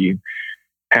promotion, or you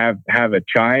have a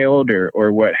child,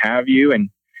 or what have you,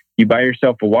 and you buy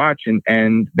yourself a watch,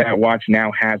 and that watch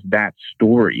now has that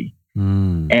story.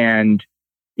 And,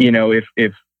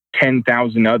 if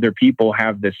 10,000 other people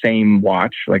have the same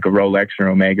watch, like a Rolex or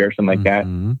Omega or something like that,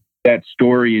 that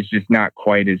story is just not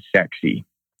quite as sexy.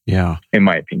 Yeah. In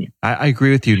my opinion. I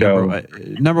agree with you. So,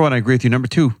 number one, I agree with you. Number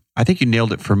two, I think you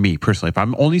nailed it for me personally. If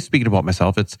I'm only speaking about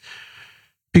myself, it's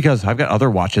because I've got other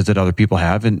watches that other people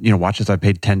have, and watches I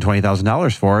paid $10,000,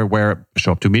 $20,000 for, where I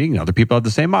show up to a meeting and other people have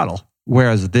the same model.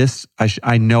 Whereas this,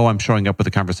 I know I'm showing up with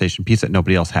a conversation piece that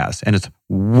nobody else has, and it's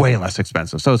way less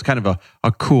expensive. So it's kind of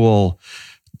a cool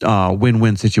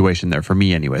win-win situation there for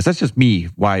me anyways. That's just me,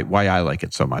 why I like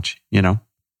it so much,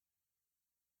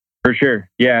 For sure.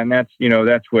 Yeah. And that's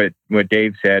what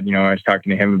Dave said. I was talking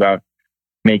to him about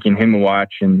making him a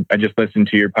watch, and I just listened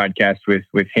to your podcast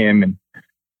with him,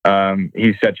 and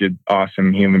he's such an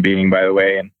awesome human being, by the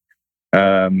way. And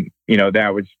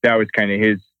that was kind of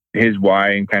his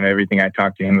why, and kind of everything I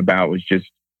talked to him about was just,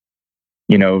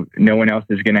 no one else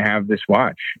is going to have this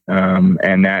watch.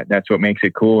 And that's what makes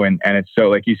it cool. And it's so,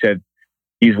 like you said,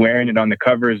 he's wearing it on the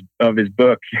covers of his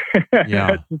book.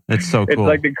 Yeah, it's so cool. It's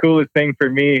like the coolest thing for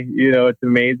me. It's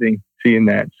amazing seeing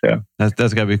that. So that's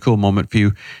got to be a cool moment for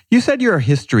you. You said you're a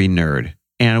history nerd,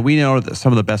 and we know that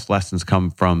some of the best lessons come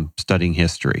from studying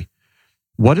history.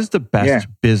 What is the best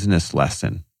business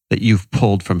lesson that you've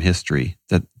pulled from history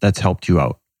that's helped you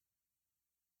out?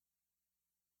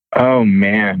 Oh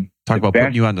man. Talk about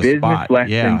putting you on the spot. Lesson.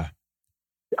 Yeah.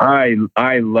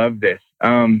 I love this.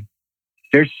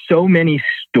 There's so many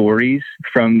stories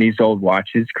from these old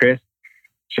watches, Chris.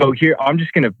 So here, I'm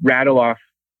just going to rattle off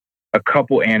a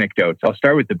couple anecdotes. I'll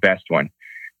start with the best one.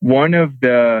 One of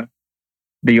the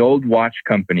old watch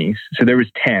companies, so there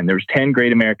was 10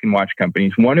 great American watch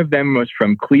companies. One of them was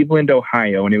from Cleveland,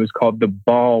 Ohio, and it was called the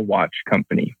Ball Watch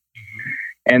Company.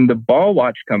 And the Ball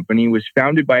Watch Company was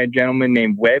founded by a gentleman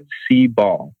named Webb C.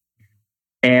 Ball.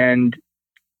 And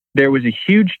there was a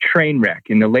huge train wreck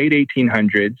in the late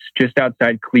 1800s just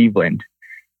outside Cleveland.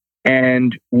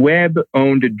 And Webb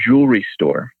owned a jewelry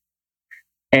store.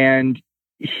 And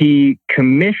he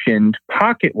commissioned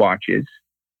pocket watches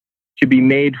to be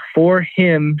made for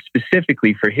him,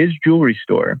 specifically for his jewelry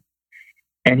store.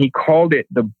 And he called it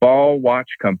the Ball Watch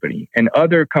Company. And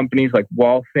other companies like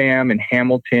Waltham and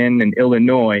Hamilton and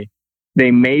Illinois,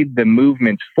 they made the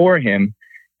movements for him.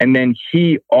 And then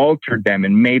he altered them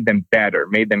and made them better,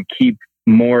 made them keep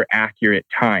more accurate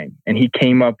time. And he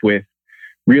came up with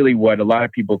really what a lot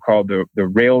of people call the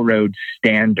railroad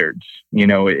standards.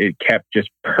 It kept just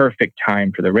perfect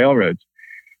time for the railroads.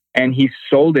 And he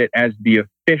sold it as the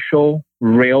official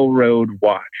railroad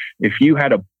watch. If you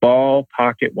had a Ball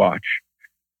pocket watch,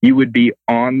 you would be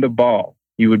on the ball.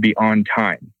 You would be on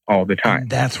time all the time. And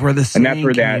that's where the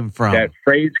saying came from. That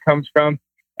phrase comes from.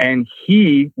 And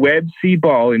Webb C.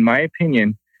 Ball, in my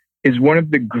opinion, is one of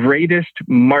the greatest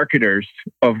marketers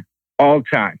of all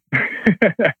time.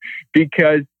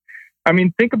 Because,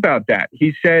 think about that.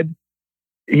 He said,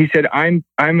 I'm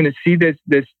going to see this.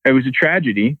 It was a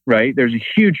tragedy, right? There's a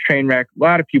huge train wreck. A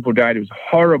lot of people died. It was a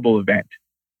horrible event.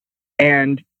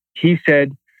 And he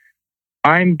said,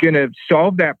 I'm going to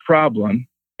solve that problem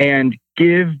and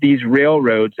give these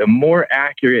railroads a more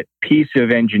accurate piece of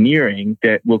engineering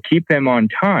that will keep them on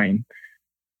time.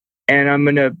 And I'm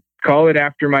going to call it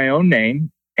after my own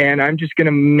name, and I'm just going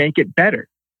to make it better.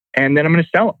 And then I'm going to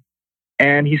sell them.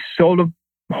 And he sold a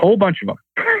whole bunch of them.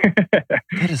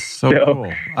 That is so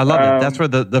cool. I love it. That's where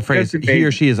the phrase, he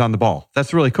or she is on the ball.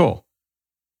 That's really cool.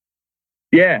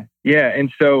 Yeah. Yeah. And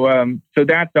so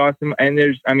that's awesome. And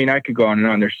I could go on and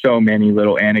on. There's so many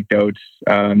little anecdotes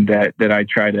that I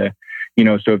try to,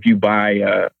 so if you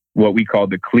buy what we call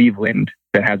the Cleveland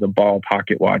that has a Ball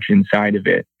pocket watch inside of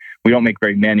it, we don't make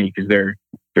very many because they're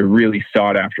really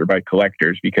sought after by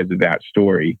collectors because of that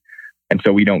story. And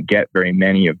so we don't get very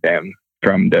many of them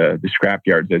from the scrap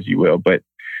yards, as you will. But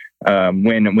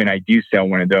when I do sell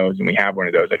one of those and we have one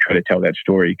of those, I try to tell that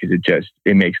story because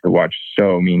it makes the watch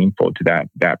so meaningful to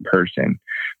that person.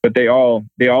 But they all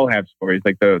have stories.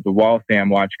 Like the Waltham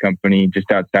Watch Company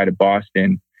just outside of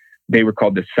Boston, they were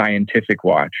called the Scientific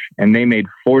Watch, and they made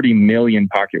 40 million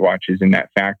pocket watches in that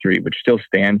factory, which still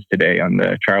stands today on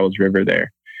the Charles River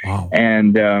there. Wow.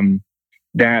 And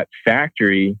that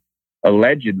factory,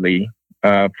 allegedly,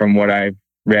 from what I've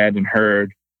read and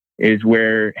heard, is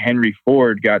where Henry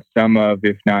Ford got some of,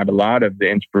 if not a lot of, the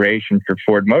inspiration for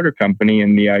Ford Motor Company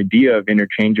and the idea of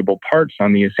interchangeable parts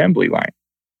on the assembly line.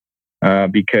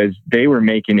 Because they were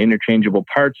making interchangeable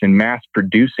parts and mass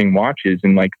producing watches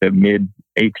in like the mid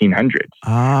 1800s.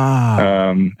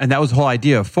 And that was the whole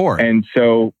idea of Ford. And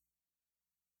so,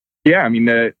 yeah, I mean,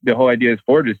 the whole idea of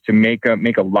Ford is to make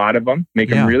a lot of them, make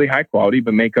them really high quality,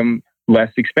 but make them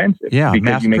less expensive. Yeah, because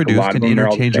mass you make produced a lot of and them,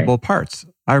 interchangeable parts.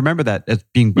 I remember that as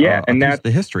being and that's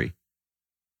the history.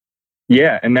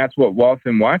 Yeah, and that's what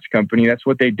Waltham Watch Company, that's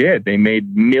what they did. They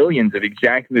made millions of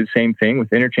exactly the same thing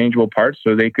with interchangeable parts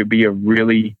so they could be a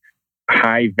really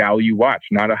high value watch,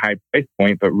 not a high price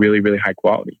point, but really, really high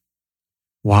quality.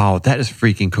 Wow, that is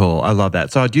freaking cool. I love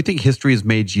that. So do you think history has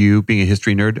made you, being a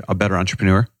history nerd, a better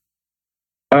entrepreneur?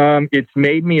 It's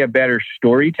made me a better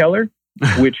storyteller,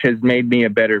 which has made me a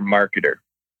better marketer.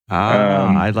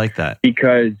 I like that.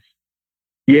 Because,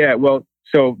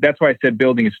 so that's why I said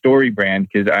building a story brand,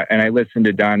 I listened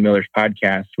to Don Miller's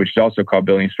podcast, which is also called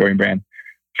Building a Story Brand.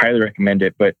 Highly recommend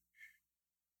it. But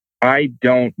I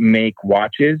don't make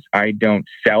watches. I don't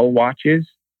sell watches.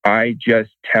 I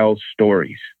just tell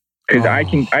stories. Because I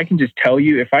can just tell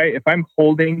you, if I'm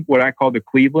holding what I call the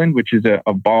Cleveland, which is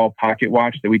a ball pocket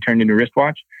watch that we turned into a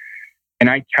wristwatch, and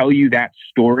I tell you that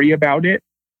story about it,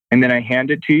 and then I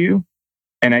hand it to you,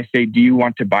 and I say, do you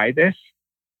want to buy this?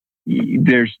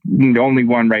 There's only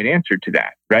one right answer to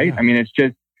that, right? Yeah. I mean, it's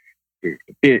just,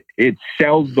 it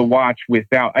sells the watch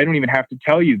without, I don't even have to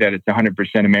tell you that it's 100%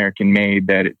 American made,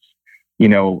 that it's,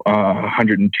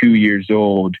 102 years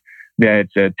old, that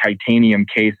it's a titanium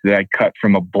case that I cut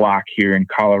from a block here in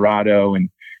Colorado, and,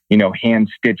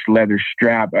 hand-stitched leather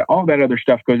strap. All that other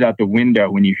stuff goes out the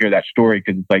window when you hear that story,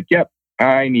 because it's like, yep,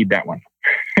 I need that one.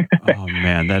 Oh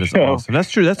man, that is awesome. That's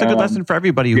true. That's a good lesson for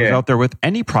everybody who's out there with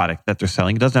any product that they're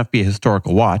selling. It doesn't have to be a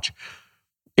historical watch.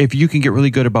 If you can get really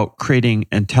good about creating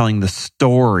and telling the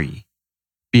story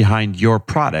behind your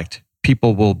product,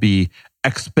 people will be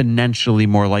exponentially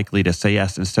more likely to say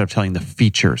yes instead of telling the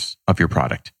features of your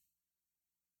product.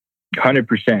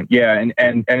 100%. Yeah.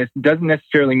 And it doesn't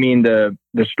necessarily mean the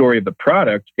story of the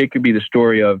product. It could be the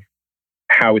story of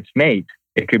how it's made.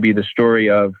 It could be the story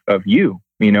of you,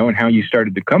 and how you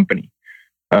started the company.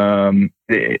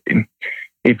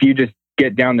 If you just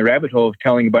get down the rabbit hole of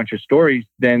telling a bunch of stories,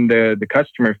 then the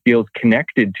customer feels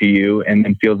connected to you and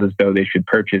then feels as though they should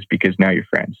purchase because now you're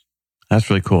friends. That's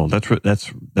really cool.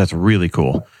 That's really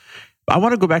cool. I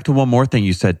want to go back to one more thing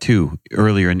you said too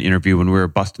earlier in the interview when we were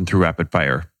busting through rapid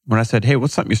fire. When I said, hey,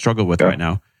 what's something you struggle with right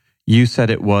now? You said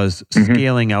it was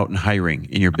scaling out and hiring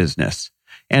in your business.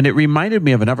 And it reminded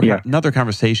me of another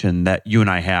conversation that you and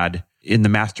I had in the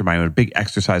mastermind, a big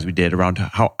exercise we did around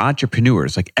how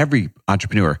entrepreneurs, like every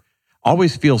entrepreneur,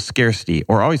 always feels scarcity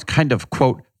or always kind of,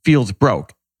 quote, feels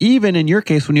broke. Even in your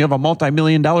case, when you have a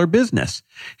multi-million-dollar business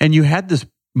and you had this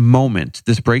moment,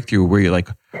 this breakthrough where you're like,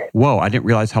 whoa, I didn't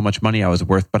realize how much money I was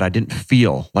worth, but I didn't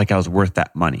feel like I was worth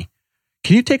that money.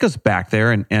 Can you take us back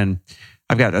there? And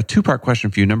I've got a two-part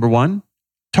question for you. Number one,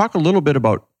 talk a little bit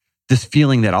about this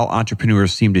feeling that all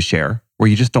entrepreneurs seem to share, where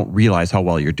you just don't realize how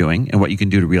well you're doing and what you can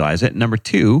do to realize it. Number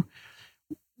two,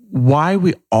 why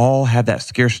we all have that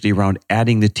scarcity around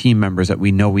adding the team members that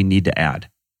we know we need to add.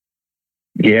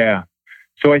 Yeah.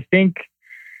 So I think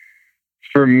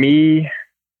for me,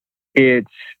 it's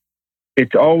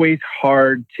always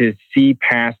hard to see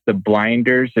past the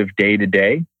blinders of day to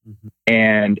day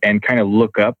and kind of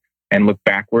look up and look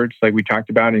backwards, like we talked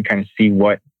about, and kind of see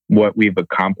what we've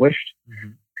accomplished.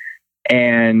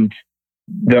 And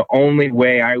the only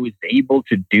way I was able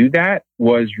to do that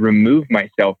was remove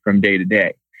myself from day to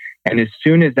day. And as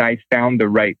soon as I found the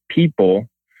right people,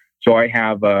 so I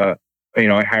have I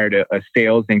hired a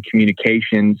sales and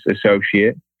communications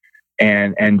associate,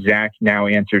 and Zach now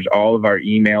answers all of our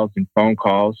emails and phone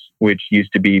calls, which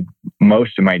used to be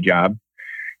most of my job.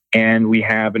 And we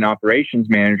have an operations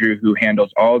manager who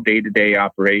handles all day-to-day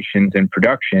operations and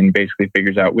production, basically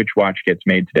figures out which watch gets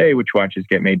made today, which watches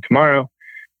get made tomorrow,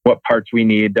 what parts we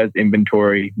need, does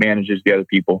inventory, manages the other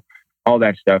people, all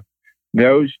that stuff.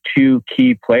 Those two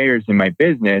key players in my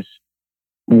business,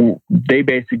 they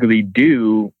basically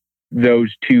do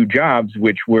those two jobs,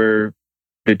 which were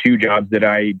the two jobs that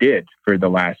I did for the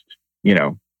last,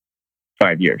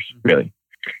 5 years, really.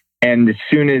 And as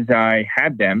soon as I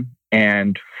had them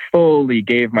and fully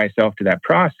gave myself to that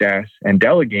process and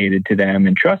delegated to them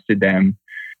and trusted them,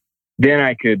 then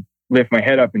I could lift my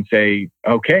head up and say,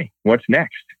 okay, what's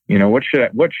next? What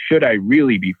should I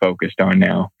really be focused on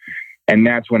now? And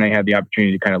that's when I had the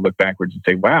opportunity to kind of look backwards and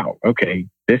say, wow, okay,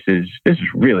 this is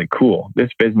really cool. This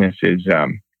business is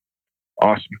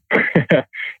awesome.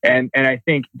 and I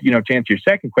think, to answer your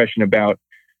second question about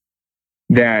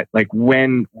that, like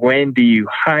when do you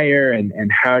hire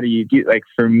and how do you do, like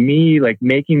for me, like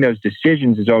making those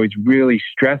decisions is always really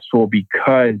stressful,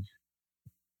 because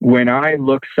when I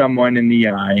look someone in the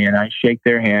eye and I shake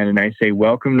their hand and I say,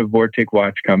 welcome to Vortic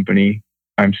Watch Company,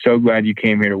 I'm so glad you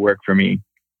came here to work for me,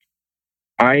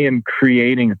 I am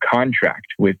creating a contract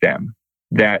with them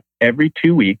that every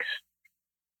 2 weeks,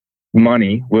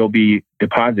 money will be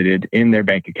deposited in their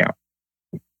bank account.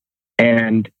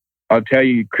 And I'll tell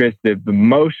you, Chris, that the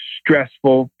most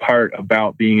stressful part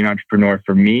about being an entrepreneur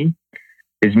for me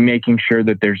is making sure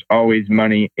that there's always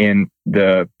money in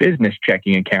the business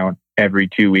checking account every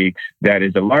 2 weeks that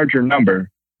is a larger number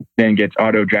than gets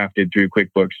auto drafted through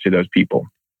QuickBooks to those people.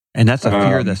 And that's a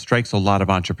fear that strikes a lot of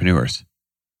entrepreneurs.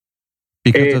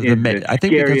 Because of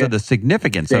because of the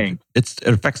significance of it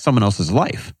affects someone else's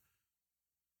life.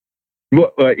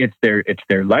 Well, it's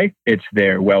their life, it's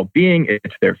their well-being,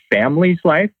 it's their family's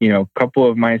life. A couple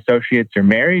of my associates are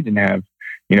married and have,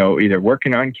 either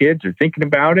working on kids or thinking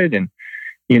about it, and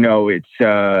it's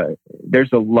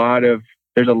there's a lot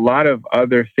of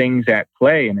other things at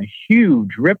play, and a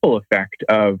huge ripple effect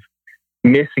of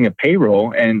missing a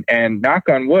payroll. And knock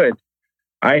on wood,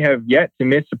 I have yet to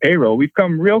miss a payroll. We've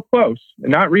come real close,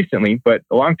 not recently, but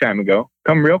a long time ago,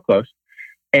 come real close.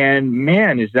 And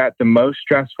man, is that the most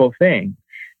stressful thing.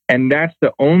 And that's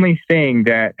the only thing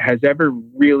that has ever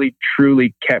really,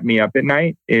 truly kept me up at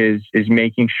night is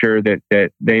making sure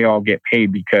that they all get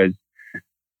paid, because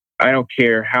I don't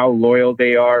care how loyal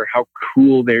they are, how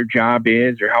cool their job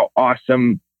is, or how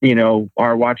awesome,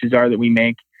 our watches are that we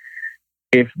make.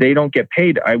 If they don't get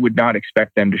paid, I would not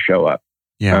expect them to show up.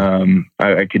 Yeah.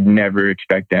 I could never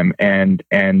expect them. And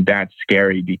that's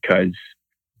scary because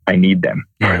I need them.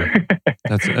 Yeah.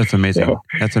 That's amazing.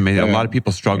 That's amazing. A lot of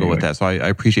people struggle with that. So I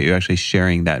appreciate you actually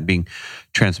sharing that and being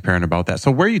transparent about that. So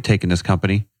where are you taking this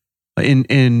company?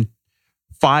 In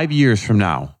 5 years from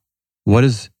now, what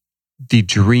is the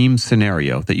dream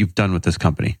scenario that you've done with this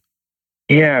company?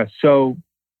 Yeah. So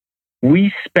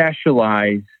we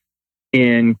specialize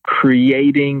in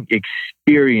creating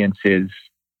experiences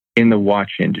in the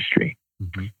watch industry.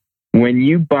 Mm-hmm. When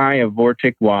you buy a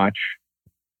Vortic watch,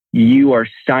 you are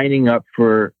signing up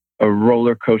for a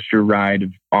roller coaster ride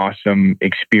of awesome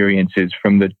experiences,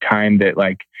 from the time that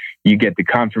you get the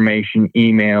confirmation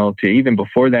email to even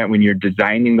before that, when you're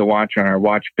designing the watch on our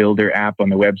watch builder app on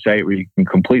the website, where you can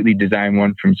completely design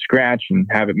one from scratch and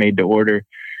have it made to order,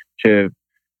 to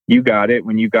you got it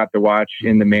when you got the watch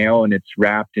in the mail and it's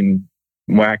wrapped in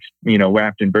wax,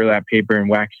 wrapped in burlap paper and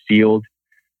wax sealed,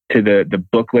 to the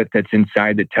booklet that's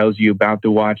inside that tells you about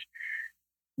the watch.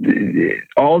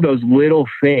 All those little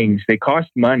things, they cost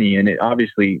money, and it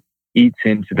obviously eats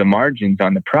into the margins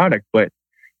on the product, but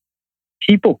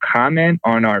people comment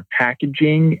on our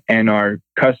packaging and our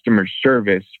customer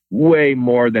service way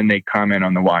more than they comment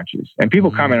on the watches. And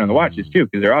people comment on the watches too,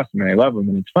 because they're awesome and I love them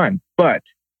and it's fun. But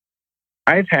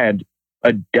I've had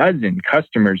a dozen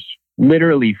customers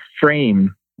literally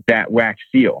frame that wax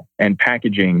seal and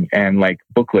packaging and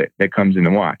booklet that comes in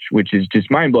the watch, which is just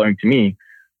mind blowing to me.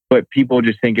 But people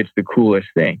just think it's the coolest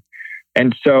thing.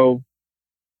 And so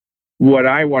what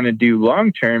I want to do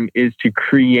long term is to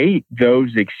create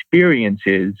those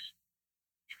experiences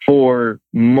for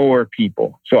more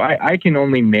people. So I can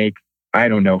only make,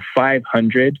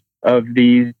 500 of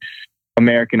these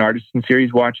American Artisan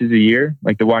Series watches a year.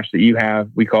 Like the watch that you have,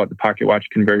 we call it the pocket watch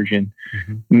conversion,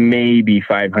 maybe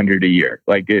 500 a year.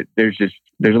 There's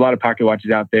a lot of pocket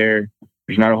watches out there.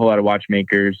 There's not a whole lot of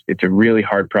watchmakers. It's a really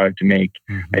hard product to make.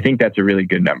 I think that's a really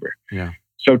good number. Yeah.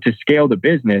 So to scale the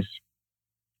business,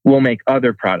 we'll make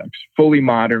other products, fully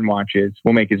modern watches.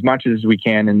 We'll make as much as we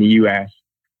can in the US,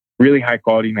 really high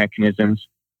quality mechanisms,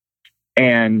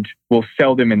 and we'll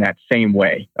sell them in that same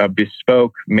way, a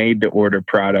bespoke, made to order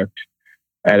product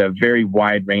at a very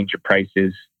wide range of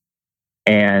prices,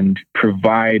 and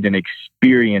provide an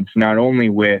experience not only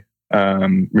with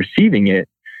receiving it,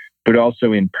 but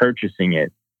also in purchasing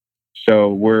it.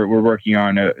 So we're working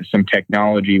on some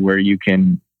technology where you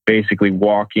can basically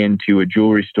walk into a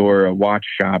jewelry store or a watch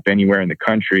shop anywhere in the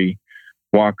country,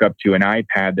 walk up to an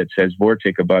iPad that says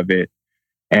Vortic above it,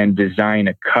 and design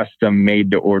a custom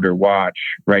made to order watch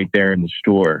right there in the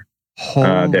store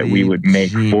that we would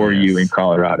make for you in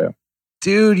Colorado.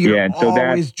 Dude, you're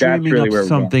always dreaming really of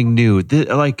something new.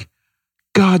 Like,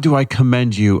 God, do I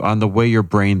commend you on the way your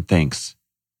brain thinks.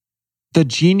 The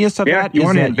genius of that is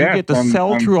that you get to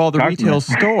sell through all the retail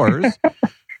stores.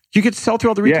 You get to sell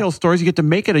through all the retail stores. You get to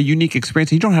make it a unique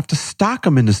experience. And you don't have to stock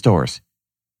them in the stores.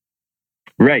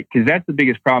 Right, because that's the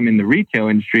biggest problem in the retail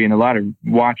industry. And a lot of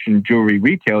watch and jewelry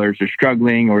retailers are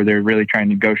struggling, or they're really trying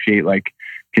to negotiate like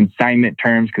consignment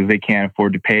terms because they can't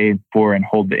afford to pay for and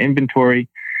hold the inventory.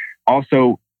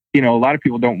 Also, a lot of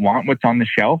people don't want what's on the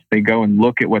shelf. They go and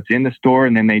look at what's in the store,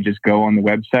 and then they just go on the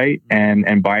website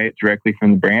and buy it directly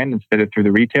from the brand instead of through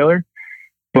the retailer.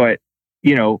 But,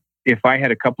 if I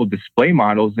had a couple display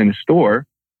models in a store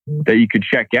that you could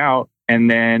check out, and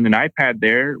then an iPad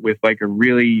there with like a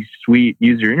really sweet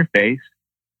user interface,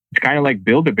 it's kind of like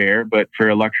Build-A-Bear, but for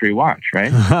a luxury watch,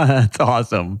 right? That's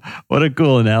awesome. What a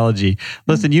cool analogy.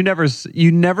 Listen, you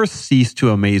never cease to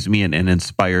amaze me and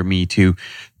inspire me to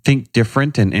think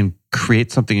different and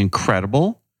create something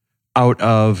incredible out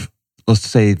of, let's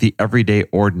say, the everyday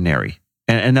ordinary.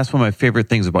 And that's one of my favorite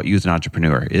things about you as an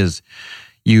entrepreneur is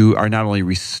you are not only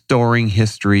restoring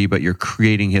history, but you're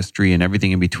creating history and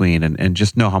everything in between. And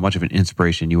just know how much of an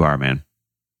inspiration you are, man.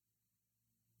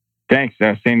 Thanks.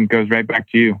 Same goes right back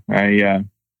to you.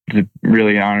 It's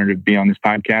really an honor to be on this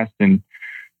podcast and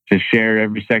to share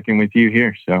every second with you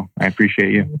here. So I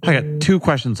appreciate you. I got 2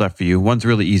 questions left for you. One's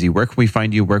really easy. Where can we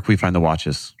find you? Where can we find the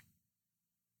watches?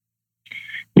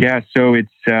 Yeah, so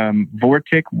it's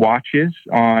Vortic Watches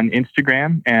on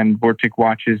Instagram and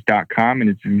vorticwatches.com, and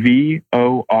it's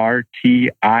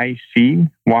VORTIC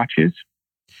watches.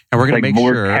 And we're going to make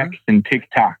sure Vortex and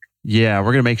TikTok. Yeah,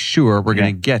 we're going to make sure we're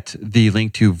going to get the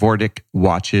link to Vortic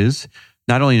Watches,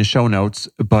 not only in the show notes,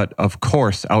 but of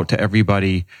course out to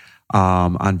everybody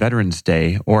on Veterans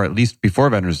Day, or at least before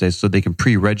Veterans Day, so they can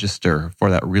pre-register for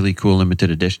that really cool limited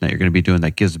edition that you're going to be doing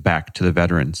that gives back to the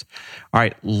veterans. All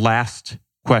right, last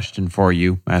question for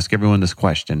you. I ask everyone this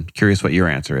question. Curious what your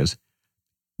answer is.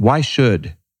 Why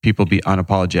should people be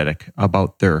unapologetic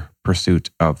about their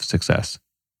pursuit of success?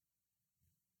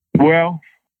 Well,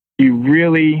 you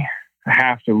really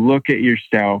have to look at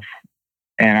yourself,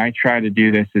 and I try to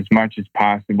do this as much as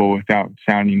possible without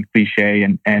sounding cliche,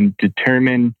 and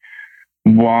determine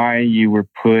why you were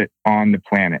put on the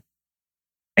planet.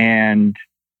 And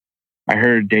I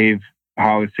heard Dave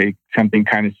Hollis say something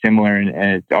kind of similar, and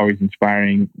it's always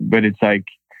inspiring, but it's like,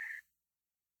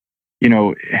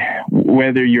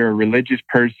 whether you're a religious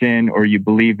person or you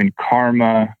believe in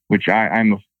karma, which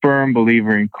I'm a firm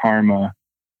believer in karma,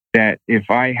 that if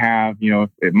I have, a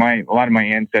lot of my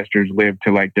ancestors lived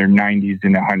to like their 90s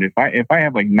and 100. If I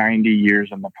have like 90 years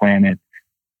on the planet,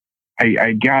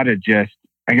 I gotta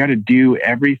do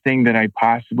everything that I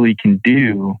possibly can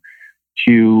do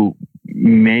to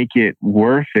make it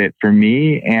worth it for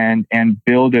me and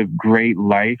build a great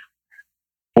life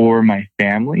for my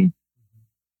family.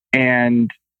 And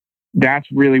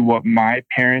that's really what my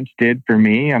parents did for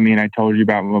me. I mean, I told you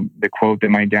about the quote that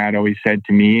my dad always said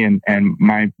to me, and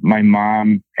my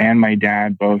mom and my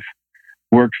dad both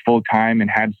worked full time and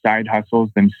had side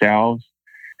hustles themselves.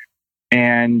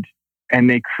 And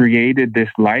they created this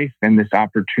life and this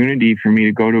opportunity for me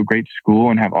to go to a great school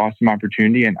and have awesome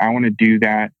opportunity. And I want to do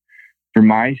that for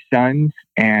my sons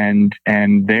and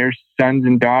their sons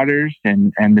and daughters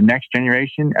and the next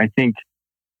generation. I think,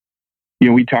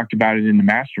 we talked about it in the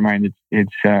mastermind.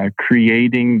 It's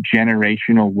creating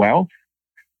generational wealth,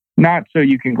 not so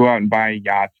you can go out and buy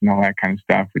yachts and all that kind of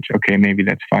stuff, which, okay, maybe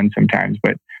that's fun sometimes,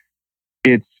 but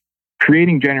it's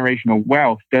creating generational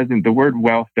wealth. The word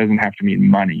wealth doesn't have to mean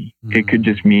money. Mm-hmm. It could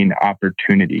just mean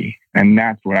opportunity. And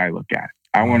that's what I look at.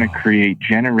 I want to create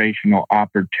generational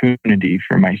opportunity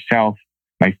for myself,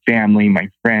 my family, my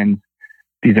friends,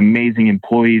 these amazing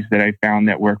employees that I found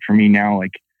that work for me now.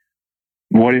 Like,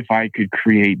 what if I could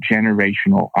create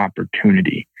generational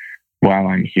opportunity while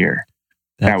I'm here?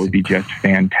 That would be just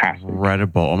fantastic.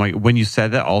 Incredible. Oh my! When you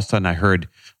said that, all of a sudden I heard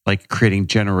like creating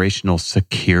generational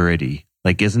security.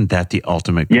 Like, isn't that the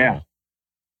ultimate goal? Yeah.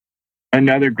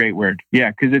 Another great word.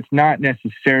 Yeah, because it's not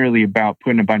necessarily about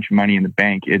putting a bunch of money in the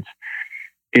bank.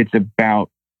 It's about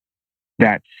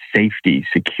that safety,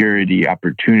 security,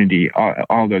 opportunity.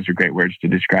 All those are great words to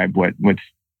describe what's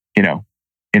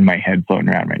in my head floating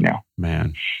around right now.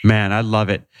 Man, I love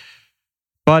it.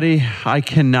 Buddy, I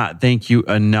cannot thank you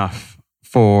enough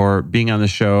for being on the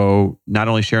show, not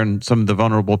only sharing some of the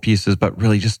vulnerable pieces, but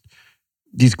really just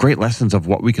these great lessons of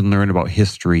what we can learn about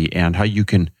history and how you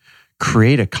can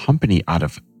create a company out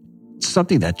of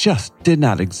something that just did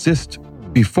not exist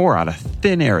before out of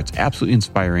thin air. It's absolutely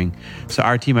inspiring. So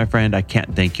RT, my friend, I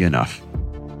can't thank you enough.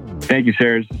 Thank you,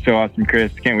 sir. It's so awesome,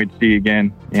 Chris. Can't wait to see you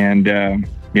again. And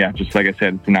just like I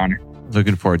said, it's an honor.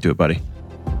 Looking forward to it, buddy.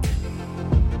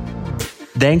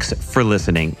 Thanks for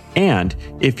listening. And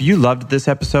if you loved this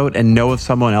episode and know of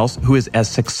someone else who is as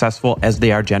successful as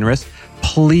they are generous,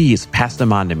 please pass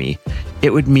them on to me.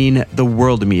 It would mean the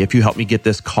world to me if you help me get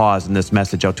this cause and this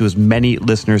message out to as many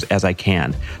listeners as I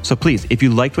can. So please, if you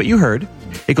liked what you heard,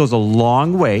 it goes a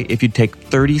long way if you take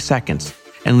 30 seconds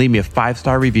and leave me a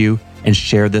 5-star review and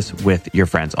share this with your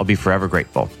friends. I'll be forever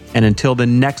grateful. And until the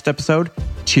next episode,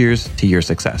 cheers to your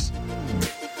success.